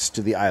Indian rights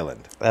to the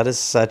island. That is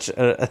such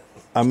a...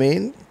 I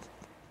mean,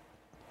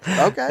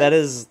 okay. That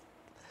is...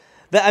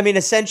 I mean,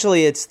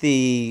 essentially, it's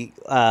the,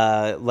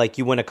 like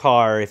you win a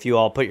car if you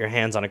all put your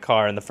hands on a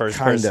car and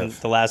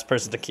the last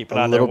person to keep it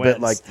on there wins. A little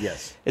bit like,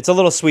 yes. It's a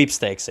little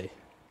sweepstakesy.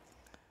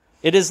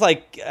 It is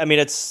like, I mean,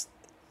 it's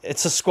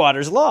a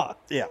squatter's law.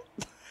 Yeah.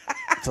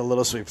 It's a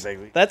little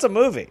sweepstakes. That's a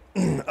movie.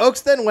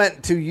 Oakes then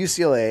went to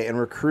UCLA and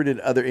recruited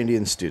other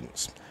Indian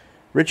students.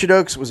 Richard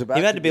Oakes was about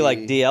You had to be like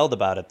DL'd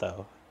about it,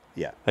 though.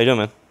 Yeah. How you doing,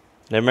 man?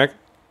 Native American?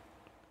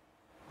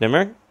 Native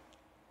American?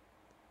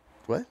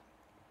 What?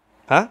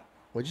 Huh?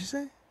 What'd you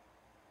say?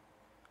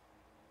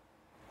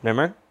 Native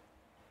American?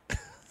 I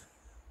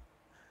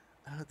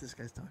don't know what this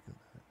guy's talking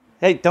about.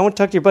 Hey, don't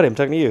talk to your buddy. I'm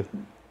talking to you.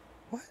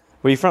 What?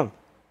 Where are you from?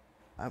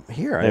 I'm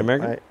here. Native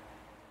American?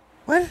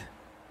 What?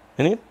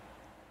 Indian?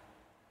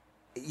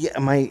 Yeah,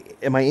 am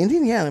I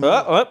Indian? Yeah.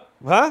 What?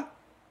 Huh?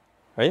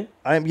 Are you?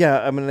 I'm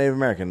a Native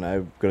American. I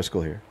go to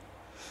school here.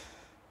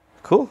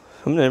 Cool.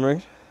 I'm Native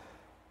American.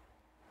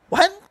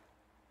 What?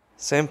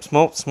 Same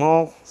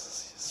small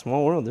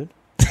world, dude.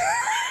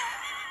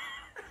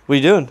 What are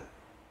you doing?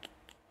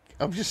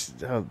 I'm just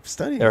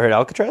studying. Ever heard of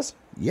Alcatraz?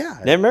 Yeah.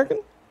 Native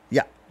American?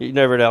 Yeah. You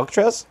never heard of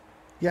Alcatraz?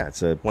 Yeah,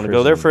 it's a Want to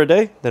go there for a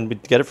day? Then we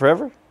get it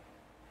forever?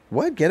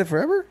 What? Get it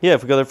forever? Yeah,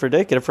 if we go there for a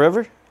day, get it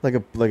forever? Like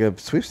a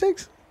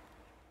sweepstakes?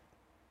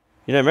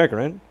 You're not American,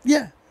 right?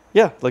 Yeah.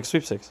 Yeah, like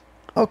sweepstakes.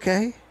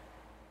 Okay.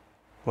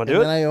 Want to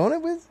do And it? then I own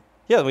it with?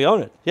 Yeah, we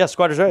own it. Yeah,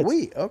 squatters' rights.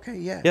 Okay,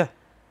 yeah. Yeah.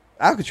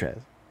 Alcatraz.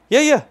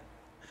 Yeah.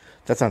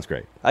 That sounds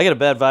great. I get a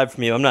bad vibe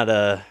from you. I'm not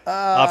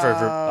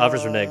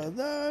offers reneged.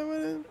 No, I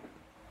wouldn't.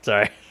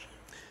 Sorry.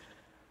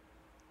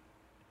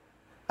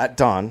 At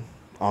dawn,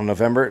 on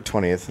November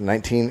 20th,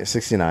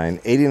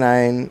 1969,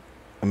 89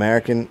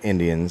 American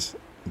Indians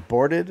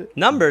boarded...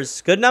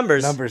 Numbers. Good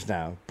numbers. Numbers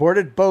now.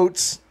 Boarded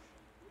boats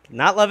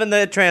Not loving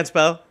the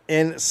transpo.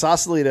 in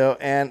Sausalito,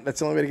 and that's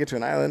the only way to get to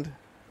an island.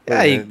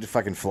 Yeah, you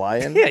fucking fly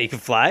in? Yeah, you can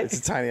fly. It's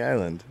a tiny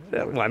island.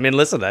 Well, I mean,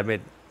 listen,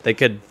 they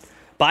could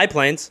buy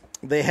planes.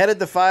 They headed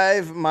the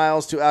 5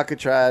 miles to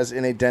Alcatraz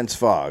in a dense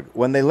fog.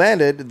 When they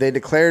landed, they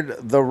declared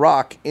the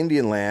Rock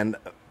Indian land,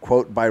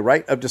 quote, by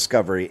right of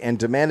discovery, and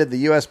demanded the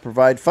U.S.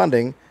 provide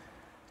funding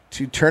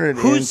to turn it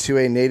into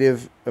a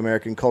Native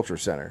American culture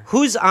center.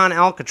 Who's on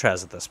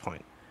Alcatraz at this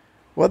point?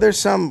 Well, there's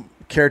some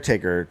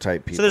caretaker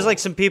type people. So there's like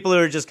some people who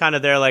are just kind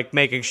of there, like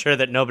making sure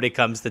that nobody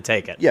comes to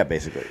take it. Yeah,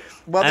 basically.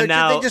 Well, And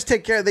now- they just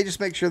take care. They just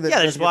make sure that. Yeah,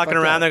 they're just walking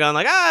around. They're going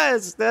like,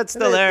 that's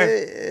still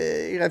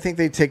there. I think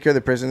they take care of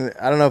the prison.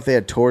 I don't know if they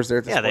had tours there.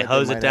 At this Yeah, they point.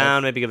 hose might it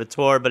down, have. maybe give a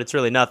tour, but it's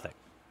really nothing.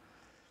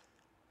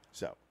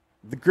 So,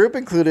 the group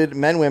included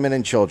men, women,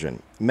 and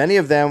children. Many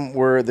of them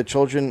were the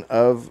children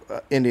of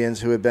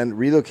Indians who had been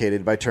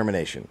relocated by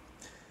termination.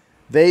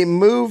 They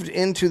moved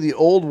into the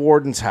old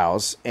warden's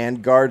house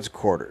and guards'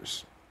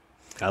 quarters.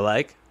 I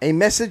like. A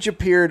message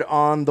appeared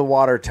on the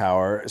water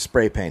tower,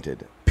 spray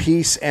painted.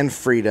 Peace and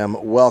freedom,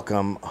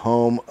 welcome,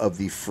 home of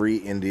the free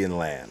Indian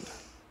land.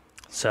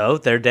 So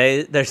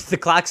there's the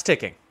clock's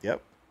ticking.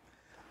 Yep.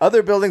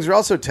 Other buildings are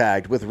also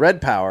tagged with red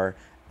power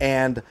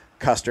and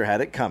Custer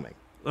had it coming.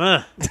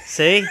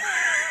 See?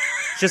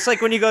 Just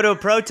like when you go to a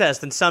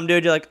protest and some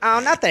dude, you're like,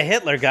 oh, not the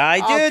Hitler guy.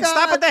 Dude, God.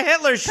 stop with the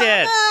Hitler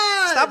shit.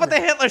 on. Stop with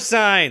the Hitler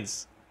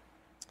signs.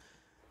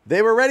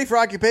 They were ready for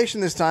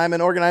occupation this time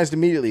and organized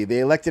immediately. They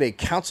elected a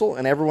council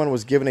and everyone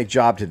was given a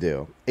job to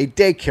do. A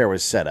daycare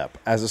was set up,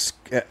 as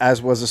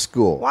was a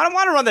school. Well, I don't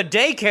want to run the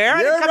daycare.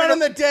 You're running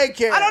the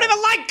daycare. I don't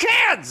even like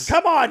kids.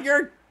 Come on,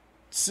 you're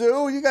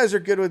Sue. You guys are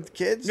good with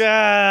kids.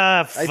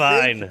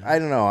 Fine. I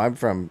don't know.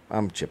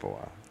 I'm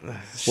Chippewa.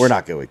 We're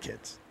not good with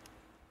kids.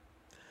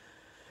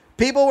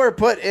 People were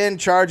put in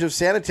charge of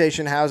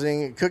sanitation,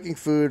 housing, cooking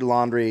food,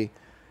 laundry.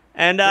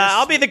 And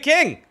I'll be the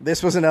king.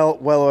 This was an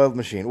well-oiled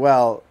machine.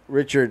 Well,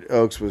 Richard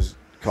Oakes was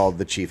called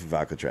the chief of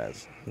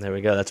Alcatraz. There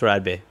we go. That's where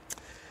I'd be.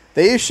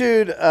 They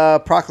issued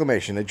a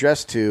proclamation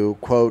addressed to,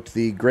 quote,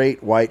 the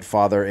great white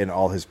father and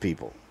all his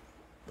people.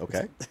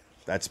 Okay,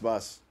 that's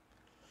us.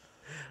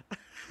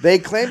 They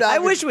claimed... I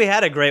wish we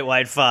had a great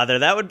white father.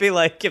 That would be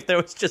like if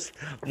there was just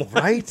one.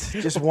 Right?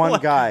 Just one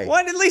guy.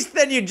 One, at least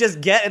then you'd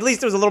just get... At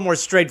least it was a little more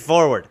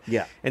straightforward.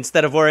 Yeah.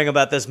 Instead of worrying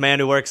about this man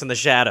who works in the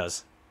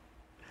shadows.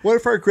 What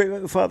if our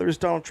great father is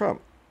Donald Trump?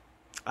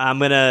 I'm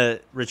going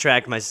to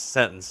retract my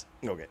sentence.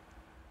 Okay.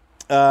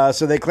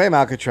 So they claim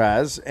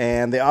Alcatraz,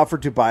 and they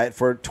offered to buy it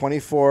for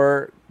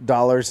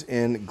 $24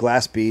 in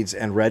glass beads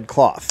and red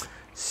cloth,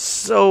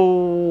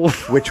 So...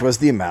 which was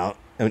the amount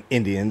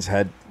Indians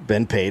had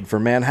been paid for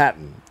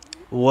Manhattan.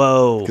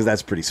 Whoa. Because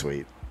that's pretty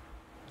sweet.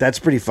 That's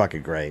pretty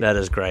fucking great. That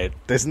is great.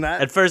 Isn't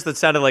that? At first it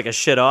sounded like a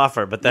shit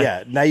offer, but then...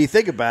 Yeah, now you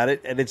think about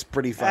it, and it's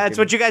pretty fucking... That's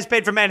what you guys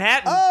paid for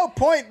Manhattan. Oh,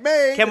 point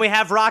made! Can we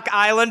have Rock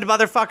Island,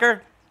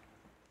 motherfucker?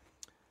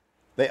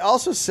 They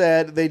also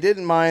said they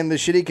didn't mind the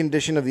shitty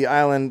condition of the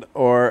island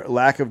or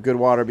lack of good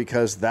water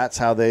because that's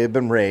how they had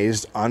been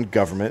raised on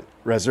government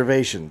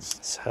reservations.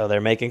 So they're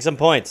making some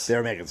points.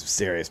 They're making some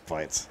serious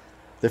points.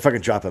 They're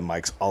fucking dropping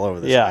mics all over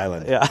this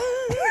island. Yeah.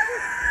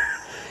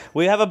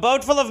 We have a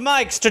boat full of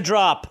mics to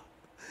drop.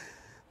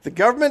 The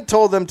government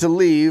told them to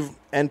leave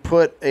and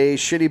put a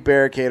shitty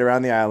barricade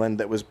around the island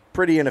that was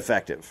pretty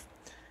ineffective.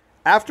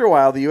 After a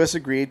while, the U.S.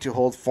 agreed to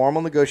hold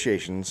formal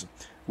negotiations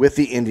with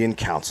the Indian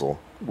Council,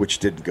 which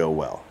didn't go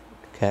well.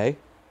 Okay.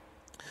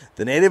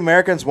 The Native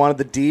Americans wanted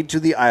the deed to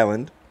the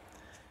island,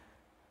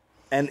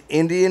 an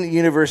Indian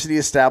university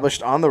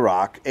established on the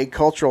rock, a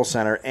cultural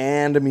center,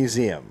 and a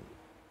museum.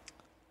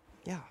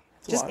 Yeah.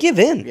 Just give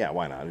in. Yeah,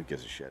 why not? Who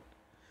gives a shit?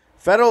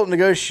 Federal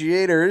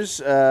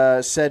negotiators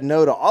said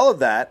no to all of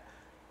that,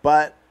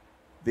 but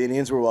the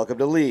Indians were welcome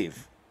to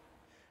leave.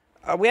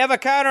 We have a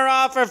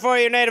counteroffer for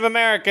you, Native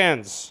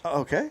Americans.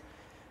 Okay.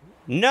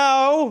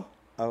 No,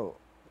 Oh,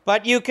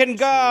 but you can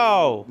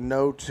go.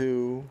 no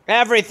to...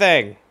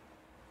 Everything.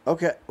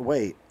 Okay,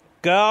 wait.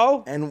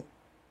 Go. And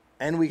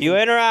we You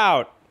in or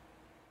out?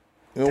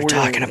 We're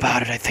Talking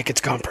about it. I think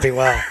it's going pretty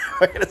well.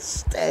 We're going to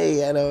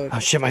stay. I don't... Oh,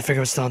 shit, my finger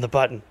was still on the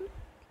button.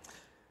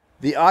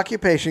 The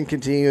occupation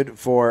continued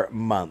for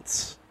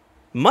months.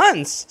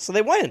 Months? So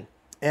they win.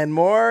 And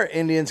more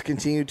Indians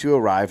continued to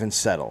arrive and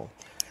settle.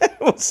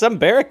 Some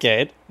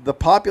barricade. The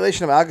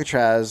population of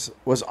Alcatraz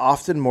was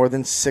often more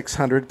than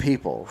 600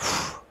 people.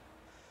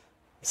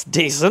 It's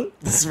decent.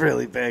 It's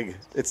really big.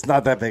 It's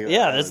not that big.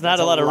 Yeah, there's not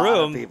a lot of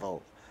room.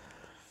 People.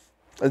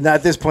 And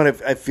at this point,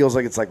 it feels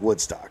like it's like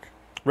Woodstock.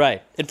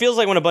 Right. It feels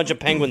like when a bunch of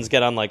penguins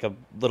get on like a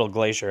little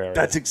glacier area.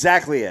 That's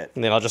exactly it.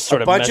 And they all just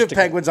sort a of bunch mesh of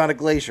together. penguins on a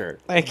glacier.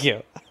 Thank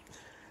you.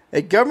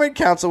 A government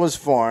council was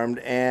formed,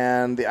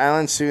 and the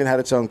island soon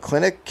had its own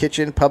clinic,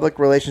 kitchen, public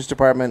relations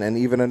department, and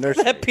even a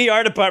nursery. That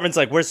PR department's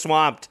like, we're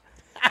swamped.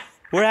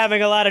 We're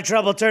having a lot of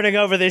trouble turning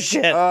over this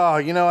shit. Oh,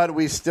 you know what?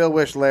 We still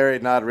wish Larry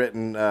had not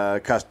written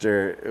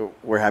Custer.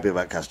 We're happy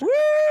about Custer.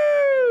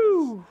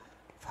 Woo!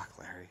 Fuck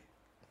Larry.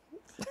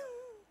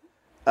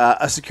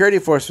 A security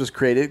force was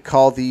created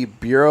called the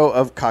Bureau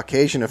of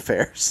Caucasian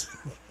Affairs.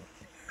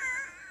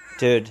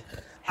 Dude,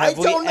 I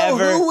don't know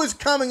who was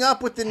coming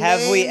up with the names.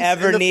 Have we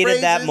ever and the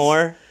needed that phrases.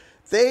 more?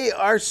 They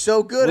are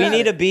so good We at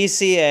need it. a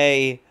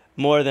BCA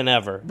more than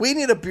ever. We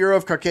need a Bureau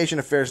of Caucasian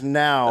Affairs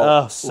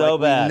now. Oh, so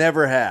like bad. We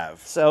never have.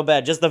 So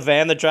bad. Just the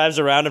van that drives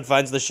around and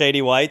finds the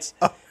shady whites.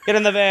 Get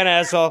in the van,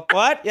 asshole.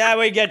 What? Yeah,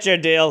 we get your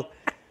deal.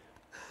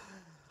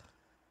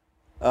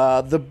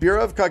 The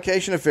Bureau of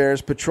Caucasian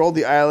Affairs patrolled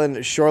the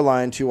island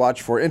shoreline to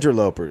watch for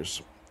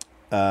interlopers.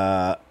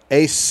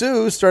 A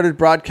Sioux started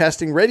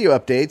broadcasting radio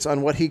updates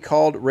on what he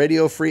called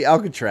Radio Free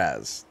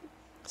Alcatraz.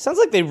 Sounds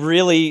like they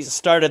really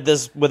started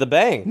this with a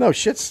bang. No,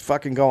 shit's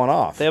fucking going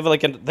off. They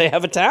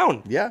have a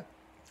town. Yeah.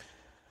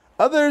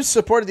 Others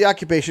supported the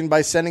occupation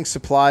by sending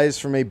supplies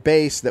from a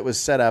base that was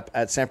set up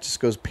at San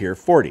Francisco's Pier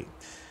 40.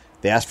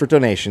 They asked for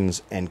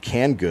donations, and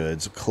canned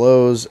goods,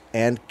 clothes,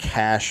 and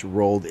cash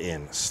rolled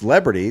in.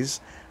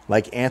 Celebrities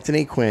like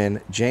Anthony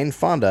Quinn, Jane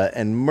Fonda,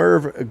 and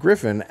Merv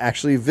Griffin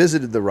actually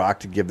visited the Rock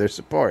to give their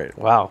support.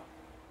 Wow.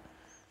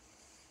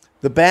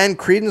 The band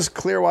Creedence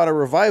Clearwater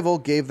Revival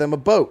gave them a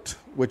boat,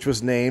 which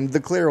was named the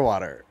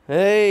Clearwater.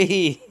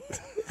 Hey.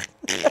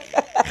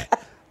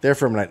 They're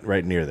from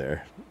right near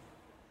there.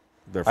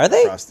 They're from Are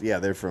they? Yeah,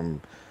 they're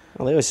from...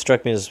 Well, they always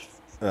struck me as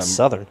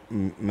Southern.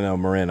 No,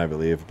 Marin, I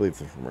believe. I believe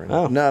they're from Marin.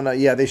 Oh. No,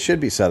 yeah, they should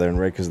be Southern,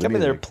 right? Because I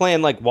mean, they're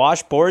playing like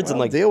washboards and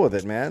like deal with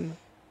it, man.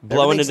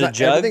 blowing into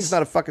jugs. Everything's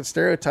not a fucking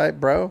stereotype,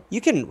 bro.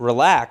 You can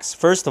relax,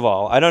 first of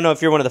all. I don't know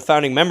if you're one of the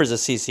founding members of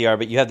CCR,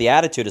 but you have the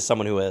attitude of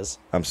someone who is.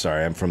 I'm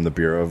sorry, I'm from the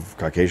Bureau of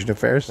Caucasian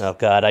Affairs. Oh,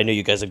 God, I knew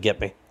you guys would get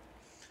me.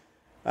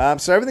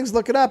 So everything's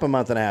looking up a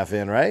month and a half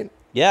in, right?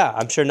 Yeah,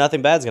 I'm sure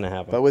nothing bad's going to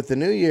happen. But with the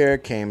new year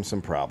came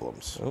some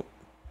problems. Oh.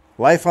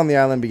 Life on the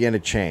island began to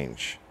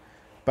change.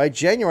 By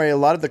January, a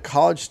lot of the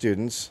college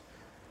students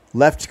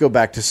left to go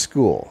back to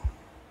school.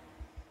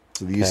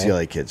 So the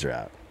UCLA kids are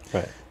out.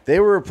 Right. They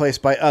were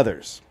replaced by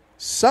others.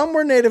 Some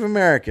were Native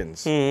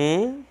Americans,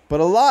 but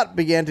a lot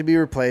began to be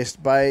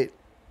replaced by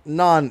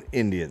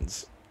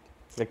non-Indians,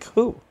 Like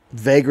who?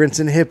 vagrants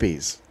and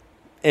hippies.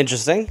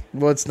 Interesting.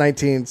 Well, it's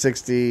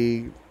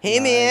 1960. Hey,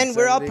 man,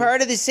 we're all 70,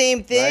 part of the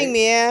same thing, right?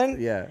 man.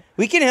 Yeah.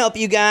 We can help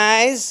you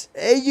guys.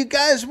 Hey, you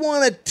guys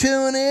want to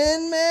tune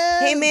in,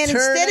 man? Hey, man, Turn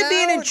instead of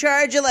being in out?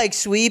 charge of, like,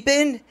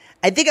 sweeping,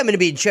 I think I'm going to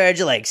be in charge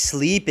of, like,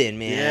 sleeping,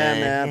 man.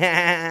 Yeah,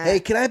 man. Hey,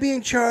 can I be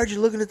in charge of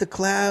looking at the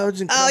clouds?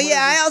 And Oh,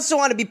 yeah, I also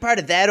want to be part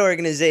of that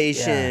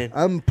organization.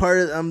 I'm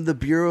the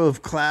Bureau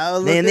of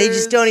Cloud. Man, they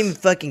just don't even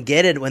fucking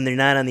get it when they're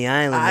not on the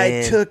island,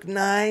 man. I took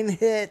 9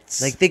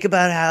 hits. Like, think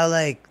about how,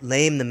 like,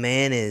 lame the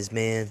man is,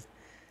 man.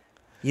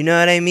 You know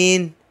what I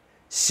mean?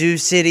 Sioux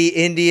City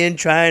Indian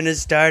trying to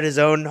start his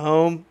own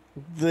home.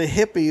 the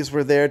hippies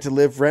were there to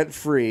live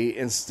rent-free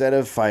instead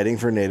of fighting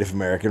for Native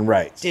American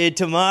rights. Dude,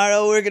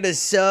 tomorrow we're gonna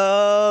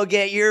so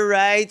get your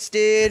rights,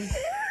 dude.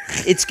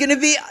 It's gonna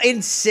be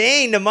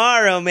insane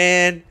tomorrow,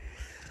 man.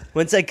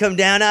 Once I come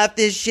down off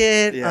this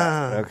shit,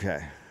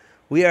 Okay.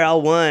 we are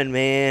all one,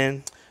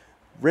 man.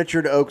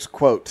 Richard Oakes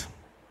quote: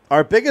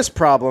 "Our biggest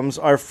problems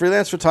are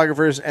freelance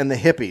photographers and the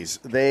hippies.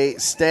 They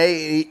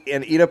stay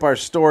and eat up our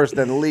stores,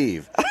 then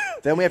leave.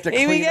 Then we have to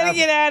Hey, clean we gotta up.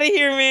 get out of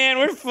here, man.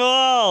 We're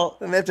full.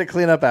 Then they have to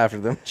clean up after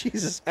them.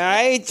 Jesus.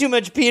 I ate too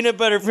much peanut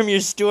butter from your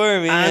store,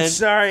 man. I'm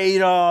sorry I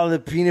ate all the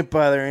peanut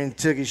butter and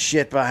took a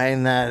shit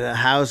behind that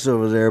house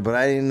over there, but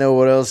I didn't know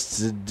what else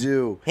to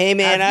do." Hey,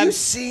 man, Have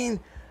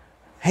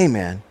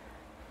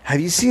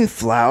you seen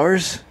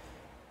flowers?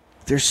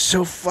 They're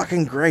so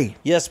fucking great.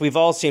 Yes, we've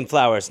all seen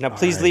flowers. Now,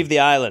 please leave the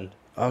island.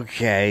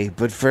 Okay,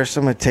 but first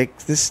I'm gonna take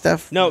this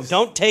stuff. No, this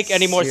don't take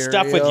any more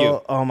stuff with you.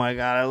 cereal. Oh my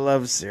god, I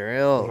love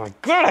cereal. Oh my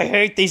God, I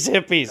hate these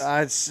hippies.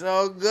 It's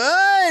so good.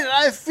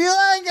 I feel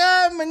like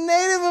I'm a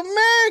Native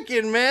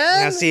American,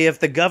 man. Now, see, if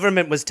the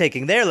government was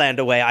taking their land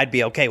away, I'd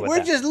be okay with We're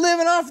that. just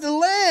living off the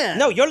land.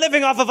 No, you're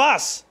living off of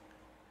us.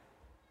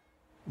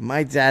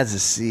 My dad's a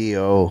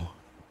CEO.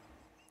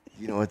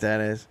 You know what that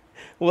is?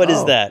 What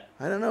is that?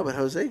 I don't know, but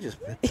Jose just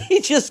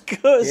He just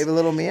goes, gave a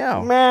little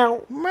meow.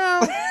 meow.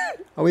 Meow.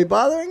 Are we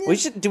bothering you?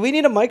 Do we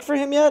need a mic for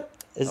him yet?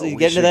 Is he we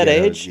getting to should that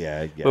get age?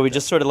 yeah, I'd get Where we that.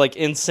 just sort of like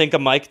in sync a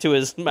mic to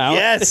his mouth?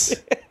 Yes.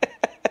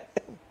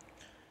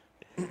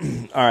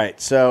 All right.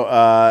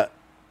 So,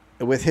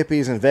 with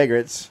hippies and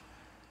vagrants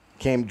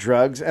came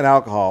drugs and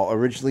alcohol,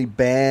 originally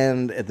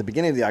banned at the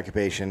beginning of the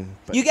occupation.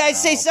 But You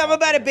guys say something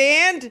about a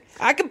band?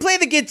 I can play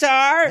the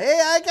guitar. Hey,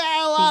 I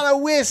got a lot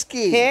of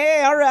whiskey.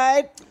 Hey, all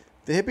right.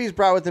 The hippies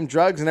brought with them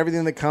drugs and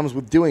everything that comes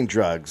with doing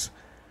drugs.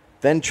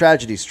 Then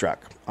tragedy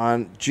struck.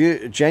 On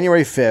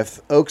January 5th,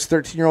 Oakes'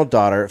 13-year-old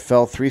daughter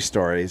fell 3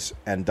 stories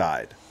and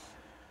died.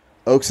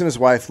 Oakes and his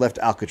wife left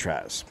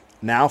Alcatraz.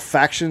 Now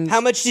factions...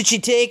 How much did she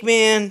take,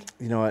 man?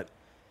 You know what?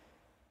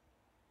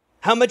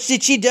 How much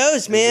did she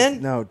dose,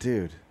 man? No,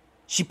 dude.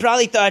 She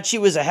probably thought she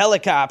was a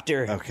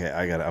helicopter. Okay,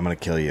 I'm gonna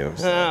kill you.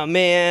 So Oh,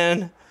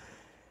 man.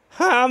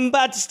 I'm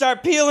about to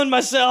start peeling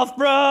myself,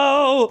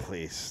 bro.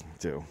 please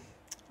do.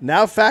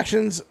 Now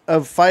factions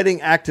of fighting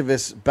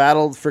activists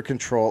battled for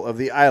control of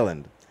the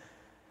island.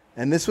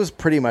 And this was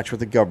pretty much what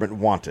the government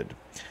wanted.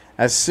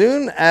 As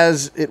soon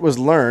as it was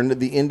learned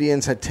the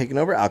Indians had taken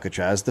over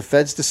Alcatraz, the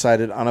feds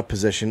decided on a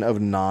position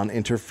of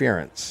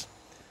non-interference.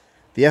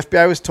 The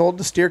FBI was told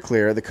to steer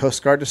clear, the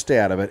Coast Guard to stay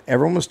out of it.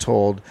 Everyone was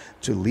told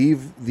to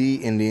leave the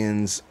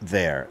Indians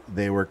there.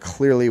 They were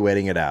clearly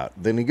waiting it out.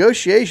 The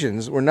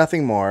negotiations were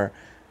nothing more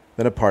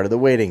than a part of the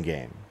waiting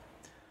game.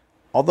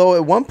 Although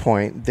at one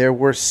point there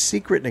were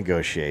secret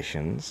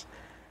negotiations,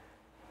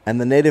 and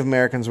the Native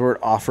Americans were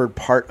offered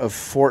part of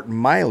Fort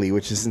Miley,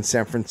 which is in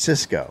San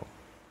Francisco.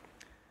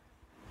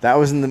 That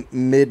was in the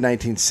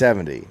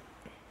mid-1970.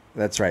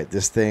 That's right.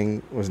 This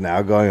thing was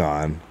now going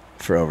on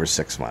for over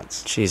 6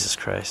 months. Jesus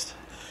Christ.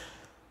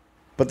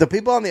 But the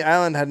people on the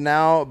island had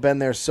now been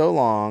there so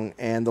long,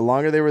 and the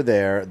longer they were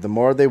there, the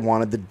more they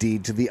wanted the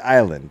deed to the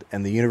island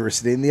and the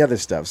university and the other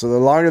stuff. So the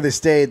longer they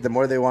stayed, the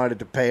more they wanted it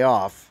to pay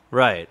off.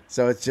 Right.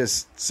 So it's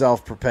just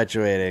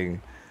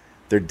self-perpetuating.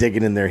 They're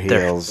digging in their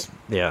heels.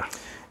 Yeah.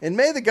 In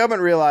May, the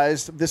government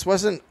realized this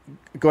wasn't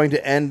going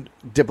to end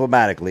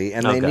diplomatically,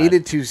 and they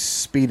needed to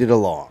speed it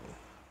along.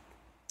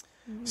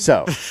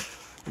 So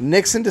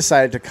Nixon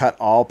decided to cut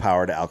all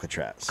power to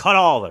Alcatraz. Cut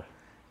all of it.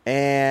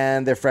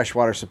 And their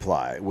freshwater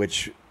supply,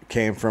 which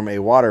came from a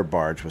water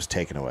barge, was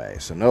taken away.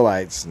 So no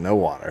lights, no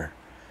water.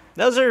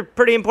 Those are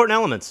pretty important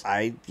elements.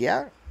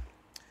 Yeah.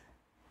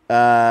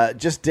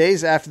 Just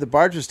days after the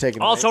barge was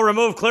taken Also away.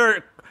 remove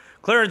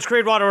Clarence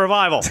Creed Water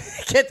Revival.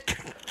 Get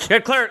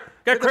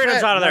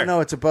Credence out of there. No,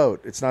 it's a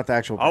boat. It's not the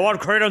actual boat. I want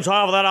Credence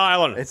off of that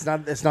island. It's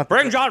not.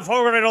 Bring John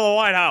Fogerty to the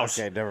White House.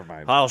 Okay, never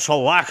mind. I'll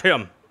shellac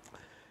him.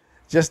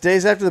 Just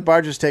days after the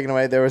barge was taken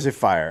away, there was a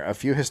fire. A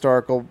few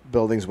historical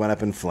buildings went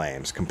up in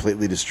flames,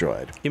 completely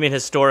destroyed. You mean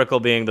historical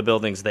being the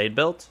buildings they'd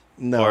built?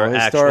 No, or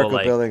historical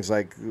actual, buildings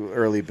like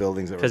early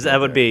buildings. Because that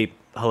would be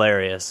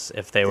hilarious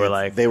if they were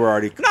like... They were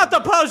already... Not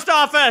the post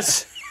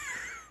office!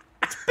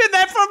 It's been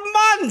there for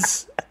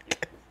months!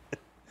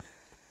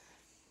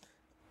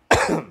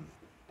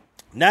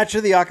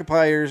 Naturally, the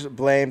occupiers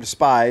blamed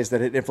spies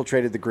that had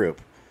infiltrated the group.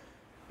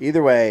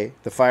 Either way,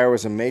 the fire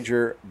was a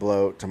major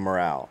blow to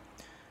morale.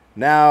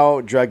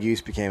 Now, drug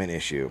use became an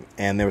issue,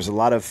 and there was a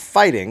lot of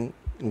fighting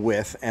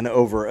with and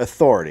over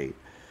authority,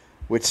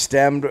 which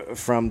stemmed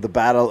from the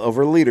battle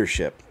over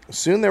leadership.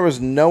 Soon there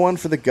was no one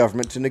for the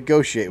government to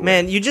negotiate with.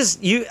 Man,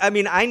 I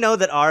mean, I know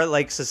that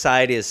our,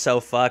 society is so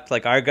fucked,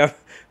 our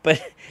government,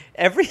 but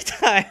every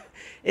time,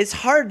 it's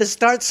hard to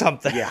start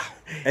something. Yeah,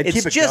 and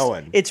keep it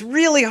going. It's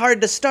really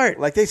hard to start.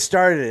 They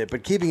started it,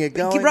 but keeping it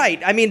going?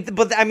 Right.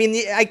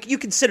 You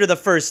consider the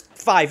first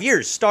 5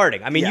 years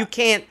starting. You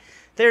can't...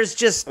 There's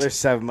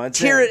 7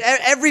 months.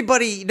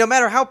 Everybody, no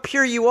matter how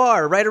pure you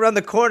are, right around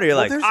the corner, you're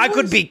I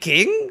could be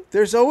king.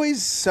 There's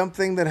always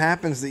something that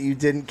happens that you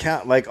didn't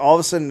count. All of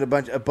a sudden, a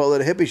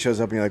boatload of hippies shows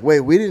up, and you're like, "Wait,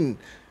 we didn't.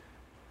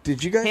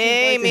 Did you guys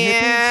invite the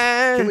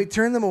hippies? Can we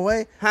turn them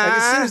away?"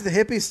 As soon as the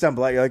hippies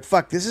stumble out, you're like,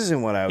 "Fuck, this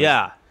isn't what I was."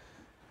 Yeah.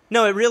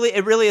 No, it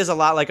really is a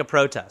lot like a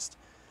protest.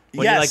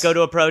 When you go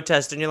to a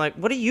protest, and you're like,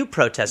 "What are you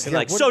protesting?"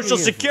 Yeah, Social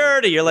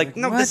Security. You're like,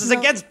 "No, this is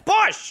against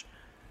Bush."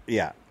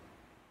 Yeah.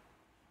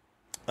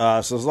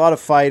 So there's a lot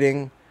of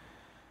fighting.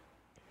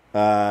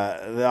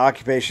 The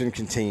occupation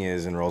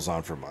continues and rolls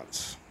on for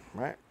months,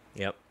 right?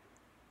 Yep.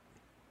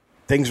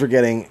 Things were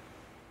getting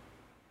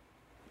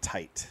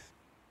tight.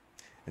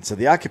 And so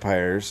the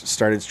occupiers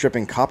started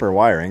stripping copper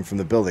wiring from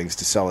the buildings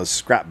to sell as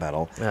scrap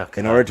metal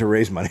in order to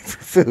raise money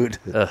for food.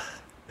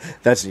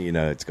 That's,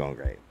 it's going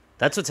great.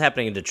 That's what's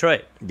happening in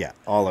Detroit. Yeah,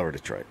 all over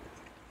Detroit.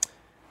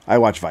 I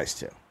watch Vice,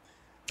 too.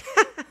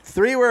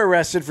 3 were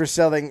arrested for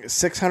selling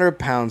 600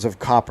 pounds of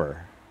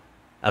copper.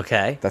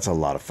 Okay. That's a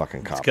lot of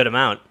fucking copper. It's a good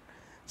amount.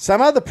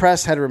 Somehow the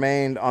press had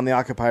remained on the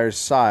occupiers'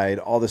 side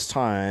all this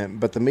time,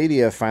 but the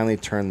media finally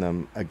turned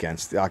them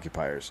against the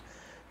occupiers.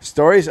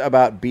 Stories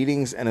about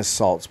beatings and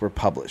assaults were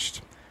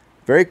published.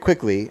 Very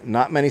quickly,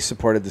 not many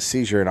supported the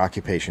seizure and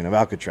occupation of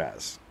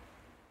Alcatraz.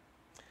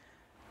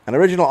 An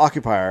original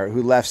occupier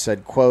who left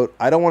said, quote,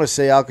 "I don't want to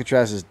say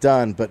Alcatraz is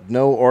done, but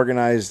no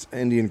organized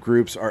Indian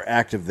groups are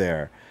active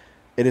there.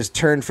 It has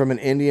turned from an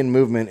Indian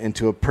movement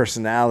into a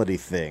personality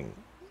thing."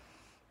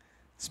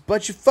 It's a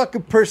bunch of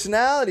fucking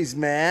personalities,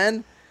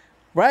 man.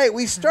 Right?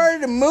 We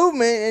started a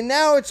movement, and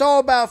now it's all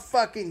about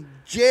fucking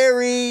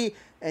Jerry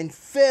and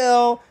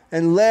Phil,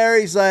 and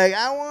Larry's like,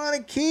 "I want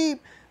to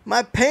keep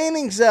my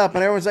paintings up,"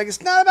 and everyone's like,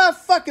 "It's not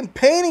about fucking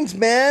paintings,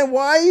 man.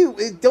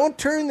 Don't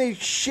turn this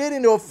shit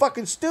into a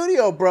fucking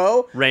studio,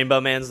 bro."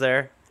 Rainbow Man's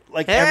there.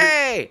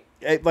 Hey!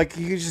 You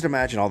can just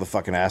imagine all the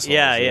fucking assholes.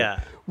 Yeah.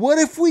 What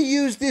if we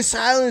use this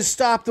island to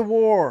stop the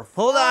war?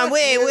 Hold on,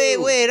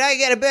 wait. I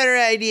got a better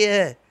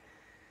idea.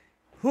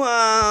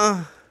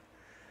 Wow.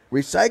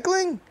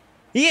 Recycling?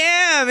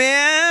 Yeah,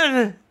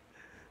 man.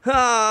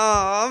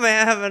 Oh, I'm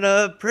having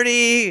a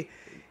pretty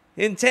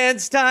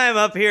intense time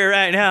up here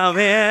right now,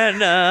 man.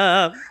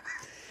 Not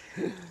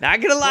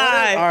gonna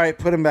lie. All right,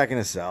 put him back in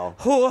a cell.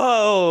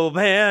 Whoa,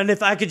 man.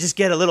 If I could just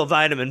get a little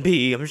vitamin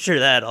B, I'm sure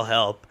that'll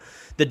help.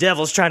 The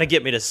devil's trying to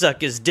get me to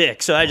suck his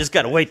dick, so I just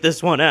gotta wait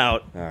this one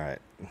out. All right.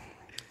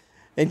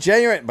 In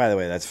January, by the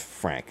way, that's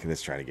Frank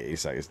that's trying to get you to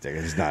suck his dick.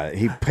 He's not.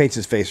 He paints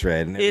his face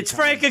red. And It's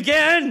Frank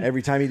again.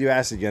 Every time you do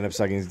acid, you end up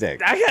sucking his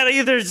dick. I gotta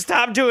either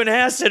stop doing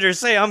acid or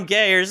say I'm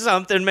gay or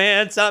something,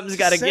 man. Something's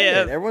gotta Say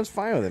give. it. Everyone's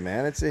fine with it,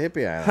 man. It's a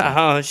hippie island.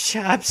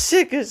 Oh, I'm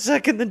sick of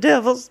sucking the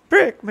devil's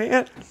brick,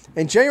 man.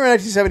 In January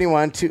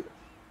 1971,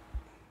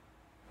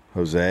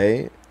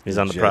 Jose. He's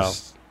on the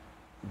just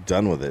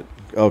done with it.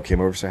 Oh, came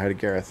over to say hi to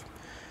Gareth.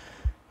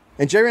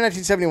 In January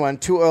 1971,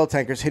 2 oil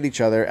tankers hit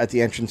each other at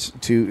the entrance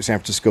to San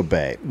Francisco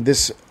Bay.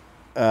 This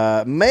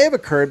may have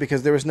occurred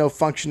because there was no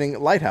functioning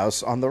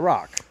lighthouse on the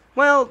Rock.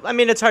 Well, I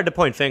mean, it's hard to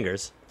point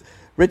fingers.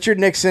 Richard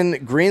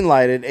Nixon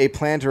green-lighted a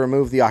plan to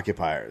remove the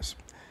occupiers.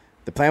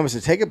 The plan was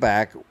to take it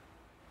back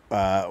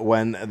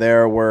when they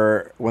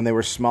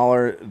were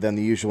smaller than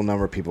the usual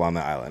number of people on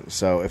the island.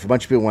 So if a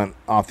bunch of people went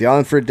off the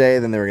island for a day,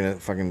 then they were going to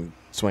fucking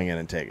swing in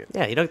and take it.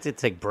 Yeah, you don't have to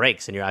take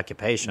breaks in your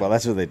occupation. Well,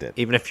 that's what they did.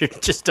 Even if you're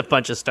just a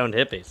bunch of stoned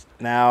hippies.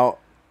 Now,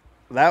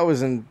 that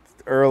was in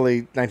early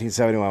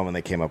 1971 when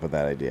they came up with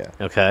that idea.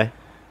 Okay.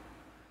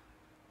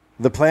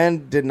 The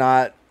plan did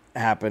not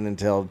happen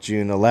until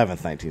June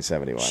 11th,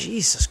 1971.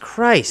 Jesus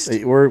Christ.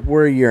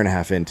 We're a year and a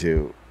half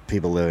into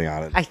people living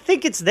on it. I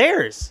think it's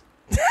theirs.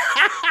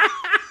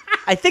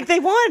 I think they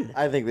won.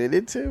 I think they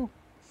did too.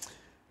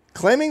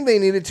 Claiming they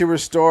needed to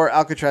restore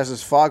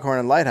Alcatraz's foghorn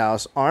and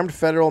lighthouse, armed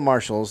federal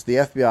marshals, the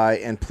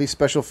FBI, and police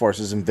special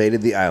forces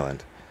invaded the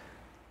island.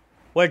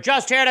 We're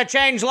just here to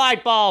change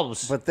light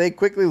bulbs. But they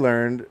quickly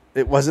learned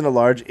it wasn't a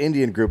large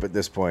Indian group at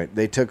this point.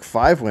 They took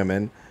 5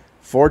 women,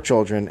 4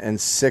 children, and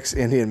 6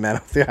 Indian men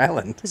off the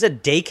island. Is it a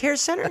daycare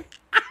center?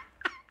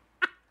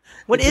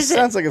 What is it?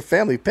 Sounds like a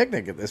family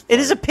picnic at this point. It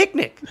is a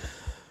picnic.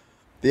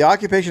 The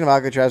occupation of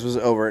Alcatraz was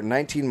over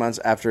 19 months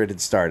after it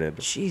had started.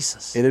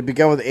 Jesus. It had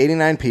begun with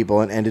 89 people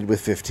and ended with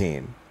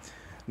 15.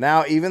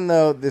 Now, even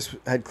though this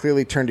had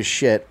clearly turned to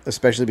shit,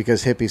 especially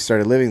because hippies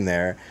started living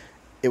there,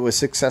 it was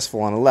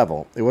successful on a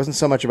level. It wasn't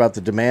so much about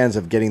the demands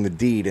of getting the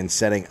deed and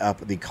setting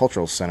up the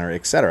cultural center,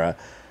 etc.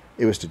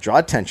 It was to draw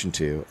attention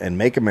to and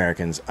make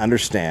Americans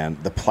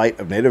understand the plight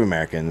of Native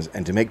Americans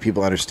and to make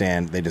people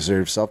understand they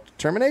deserve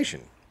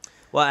self-determination.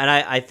 Well, and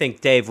I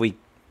think, Dave, we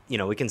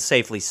can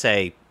safely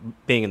say,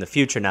 being in the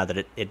future now,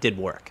 that it did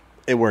work.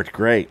 It worked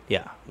great.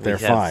 Yeah. They're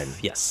fine.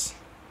 Yes.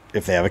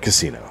 If they have a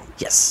casino.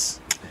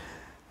 Yes.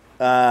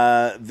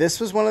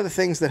 This was one of the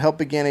things that helped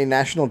begin a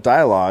national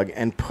dialogue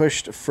and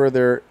pushed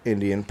further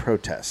Indian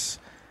protests.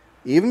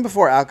 Even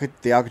before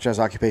the Alcatraz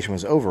occupation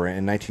was over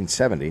in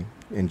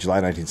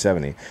July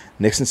 1970,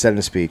 Nixon said in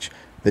a speech,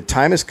 "The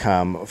time has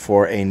come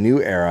for a new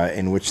era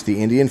in which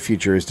the Indian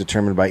future is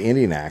determined by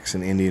Indian acts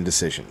and Indian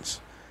decisions."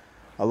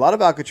 A lot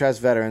of Alcatraz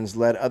veterans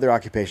led other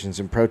occupations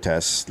and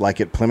protests, like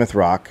at Plymouth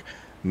Rock,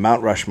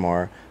 Mount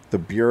Rushmore, the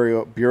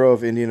Bureau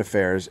of Indian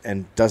Affairs,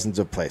 and dozens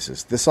of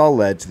places. This all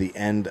led to the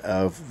end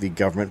of the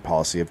government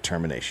policy of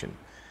termination.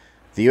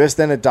 The U.S.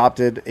 then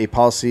adopted a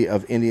policy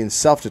of Indian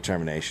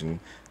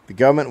self-determination. The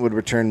government would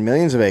return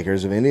millions of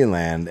acres of Indian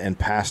land and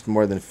passed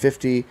more than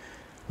 50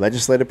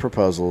 legislative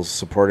proposals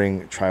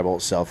supporting tribal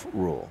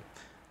self-rule.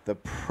 The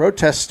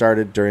protests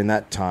started during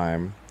that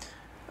time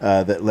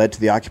that led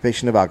to the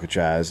occupation of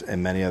Alcatraz,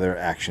 and many other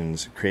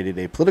actions created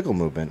a political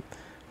movement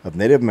of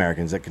Native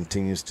Americans that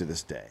continues to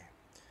this day.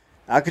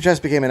 Alcatraz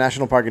became a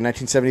national park in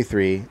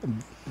 1973.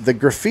 The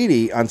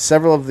graffiti on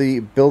several of the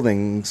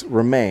buildings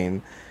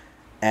remain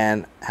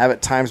and have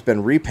at times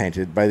been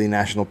repainted by the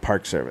National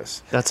Park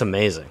Service. That's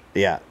amazing.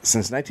 Yeah,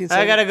 since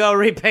 1970. I gotta go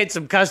repaint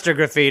some Custer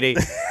graffiti.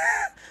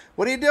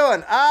 What are you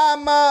doing?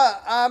 I'm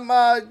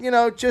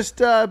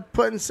just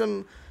putting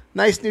some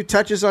nice new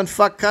touches on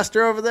Fuck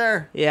Custer over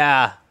there.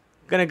 Yeah,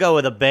 gonna go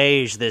with a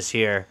beige this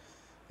year.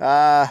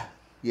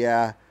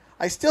 Yeah.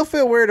 I still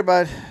feel weird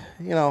about,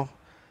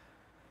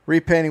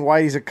 repainting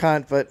Whitey's a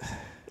cunt, but...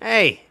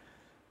 Hey,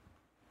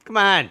 come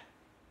on.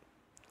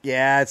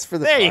 Yeah, it's for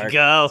the there park. There you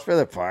go. It's for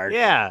the park.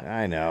 Yeah.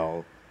 I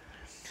know.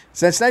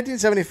 Since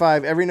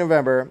 1975, every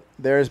November,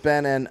 there has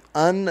been an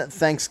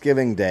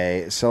un-Thanksgiving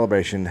Day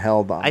celebration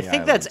held on the I think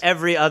island. that's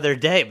every other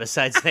day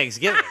besides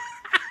Thanksgiving.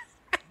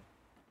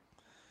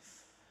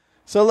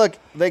 So look,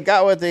 they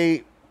got what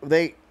they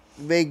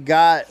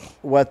got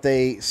what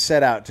they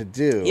set out to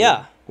do.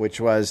 Yeah. Which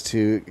was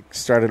to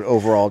start an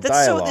overall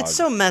dialogue. It's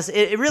so messed.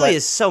 It really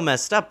is so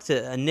messed up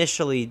to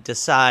initially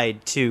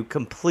decide to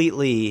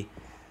completely.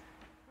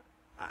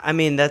 I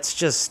mean, that's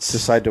just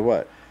decide to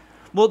what?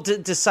 Well, to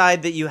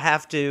decide that you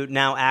have to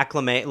now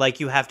acclimate, like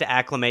you have to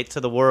acclimate to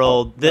the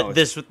world,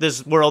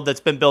 this world that's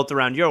been built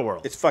around your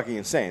world. It's fucking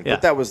insane. Yeah.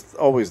 But that was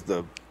always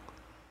a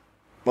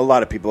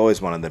lot of people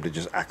always wanted them to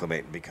just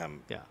acclimate and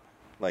become,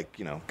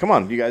 come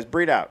on, you guys,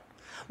 breed out.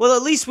 Well,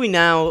 at least we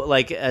now,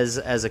 like, as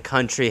a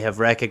country, have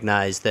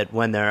recognized that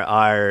when there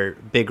are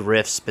big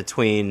rifts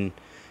between,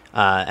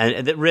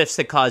 and the rifts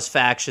that cause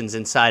factions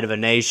inside of a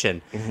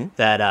nation,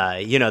 that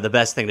the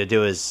best thing to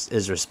do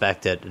is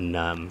respect it and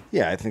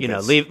I think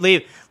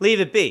leave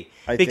it be.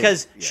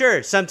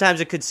 Sure,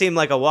 sometimes it could seem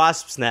like a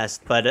wasp's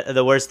nest, but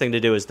the worst thing to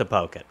do is to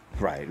poke it.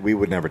 Right, we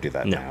would never do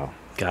that now.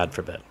 God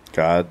forbid.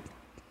 God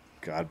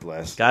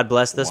bless. God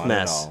bless this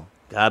mess.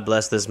 God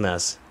bless this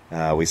mess.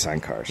 We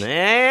sign cars.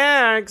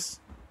 Thanks.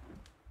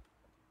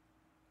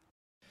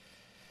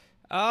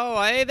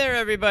 Oh, hey there,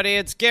 everybody.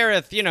 It's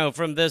Gareth,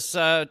 from this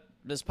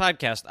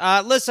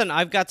podcast. Listen,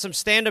 I've got some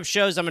stand-up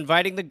shows I'm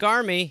inviting the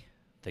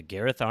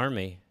Gareth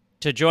Army,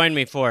 to join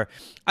me for.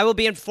 I will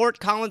be in Fort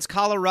Collins,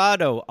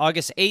 Colorado,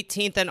 August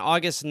 18th and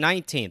August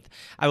 19th.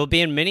 I will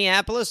be in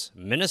Minneapolis,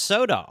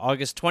 Minnesota,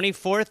 August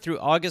 24th through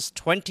August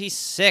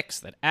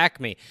 26th at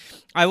Acme.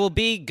 I will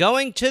be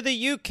going to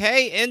the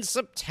UK in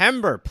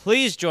September.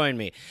 Please join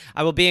me.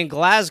 I will be in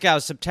Glasgow,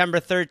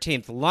 September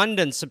 13th,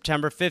 London,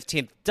 September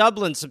 15th,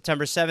 Dublin,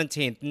 September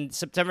 17th, and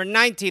September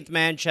 19th,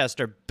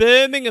 Manchester,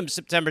 Birmingham,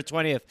 September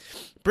 20th,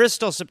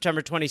 Bristol,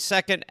 September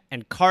 22nd,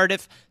 and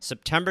Cardiff,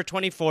 September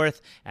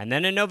 24th. And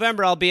then in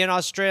November, I'll be in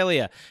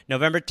Australia.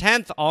 November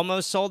 10th,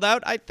 almost sold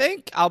out, I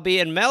think. I'll be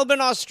in Melbourne,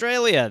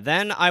 Australia.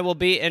 Then I will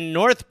be in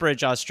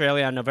Northbridge,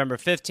 Australia on November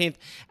 15th.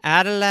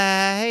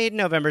 Adelaide,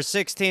 November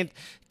 16th.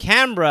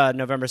 Canberra,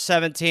 November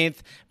 17th.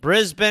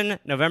 Brisbane,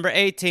 November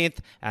 18th.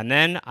 And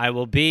then I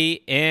will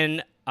be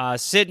in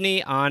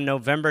Sydney on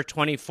November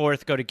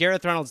 24th. Go to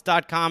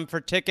GarethReynolds.com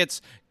for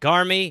tickets.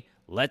 Garmy,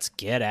 let's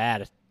get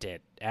at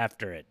it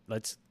after it.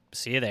 Let's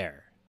see you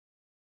there.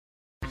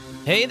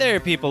 Hey there,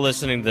 people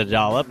listening to The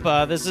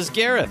Dollop. This is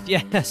Gareth.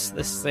 Yes,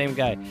 this same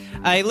guy.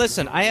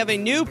 Listen, I have a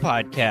new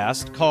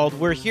podcast called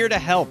We're Here to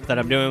Help that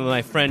I'm doing with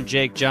my friend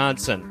Jake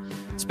Johnson.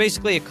 It's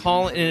basically a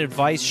call-in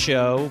advice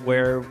show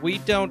where we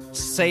don't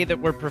say that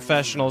we're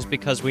professionals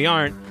because we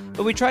aren't,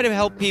 but we try to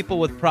help people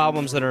with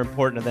problems that are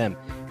important to them.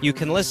 You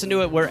can listen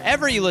to it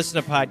wherever you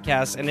listen to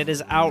podcasts, and it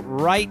is out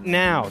right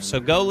now. So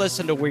go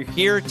listen to We're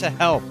Here to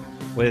Help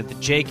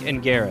with Jake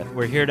and Gareth.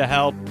 We're Here to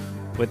Help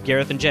with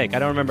Gareth and Jake. I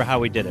don't remember how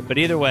we did it, but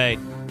either way,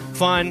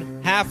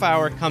 fun, half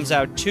hour, comes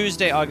out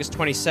Tuesday, August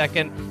 22nd,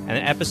 and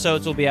the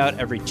episodes will be out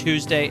every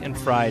Tuesday and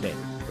Friday.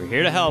 We're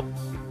here to help.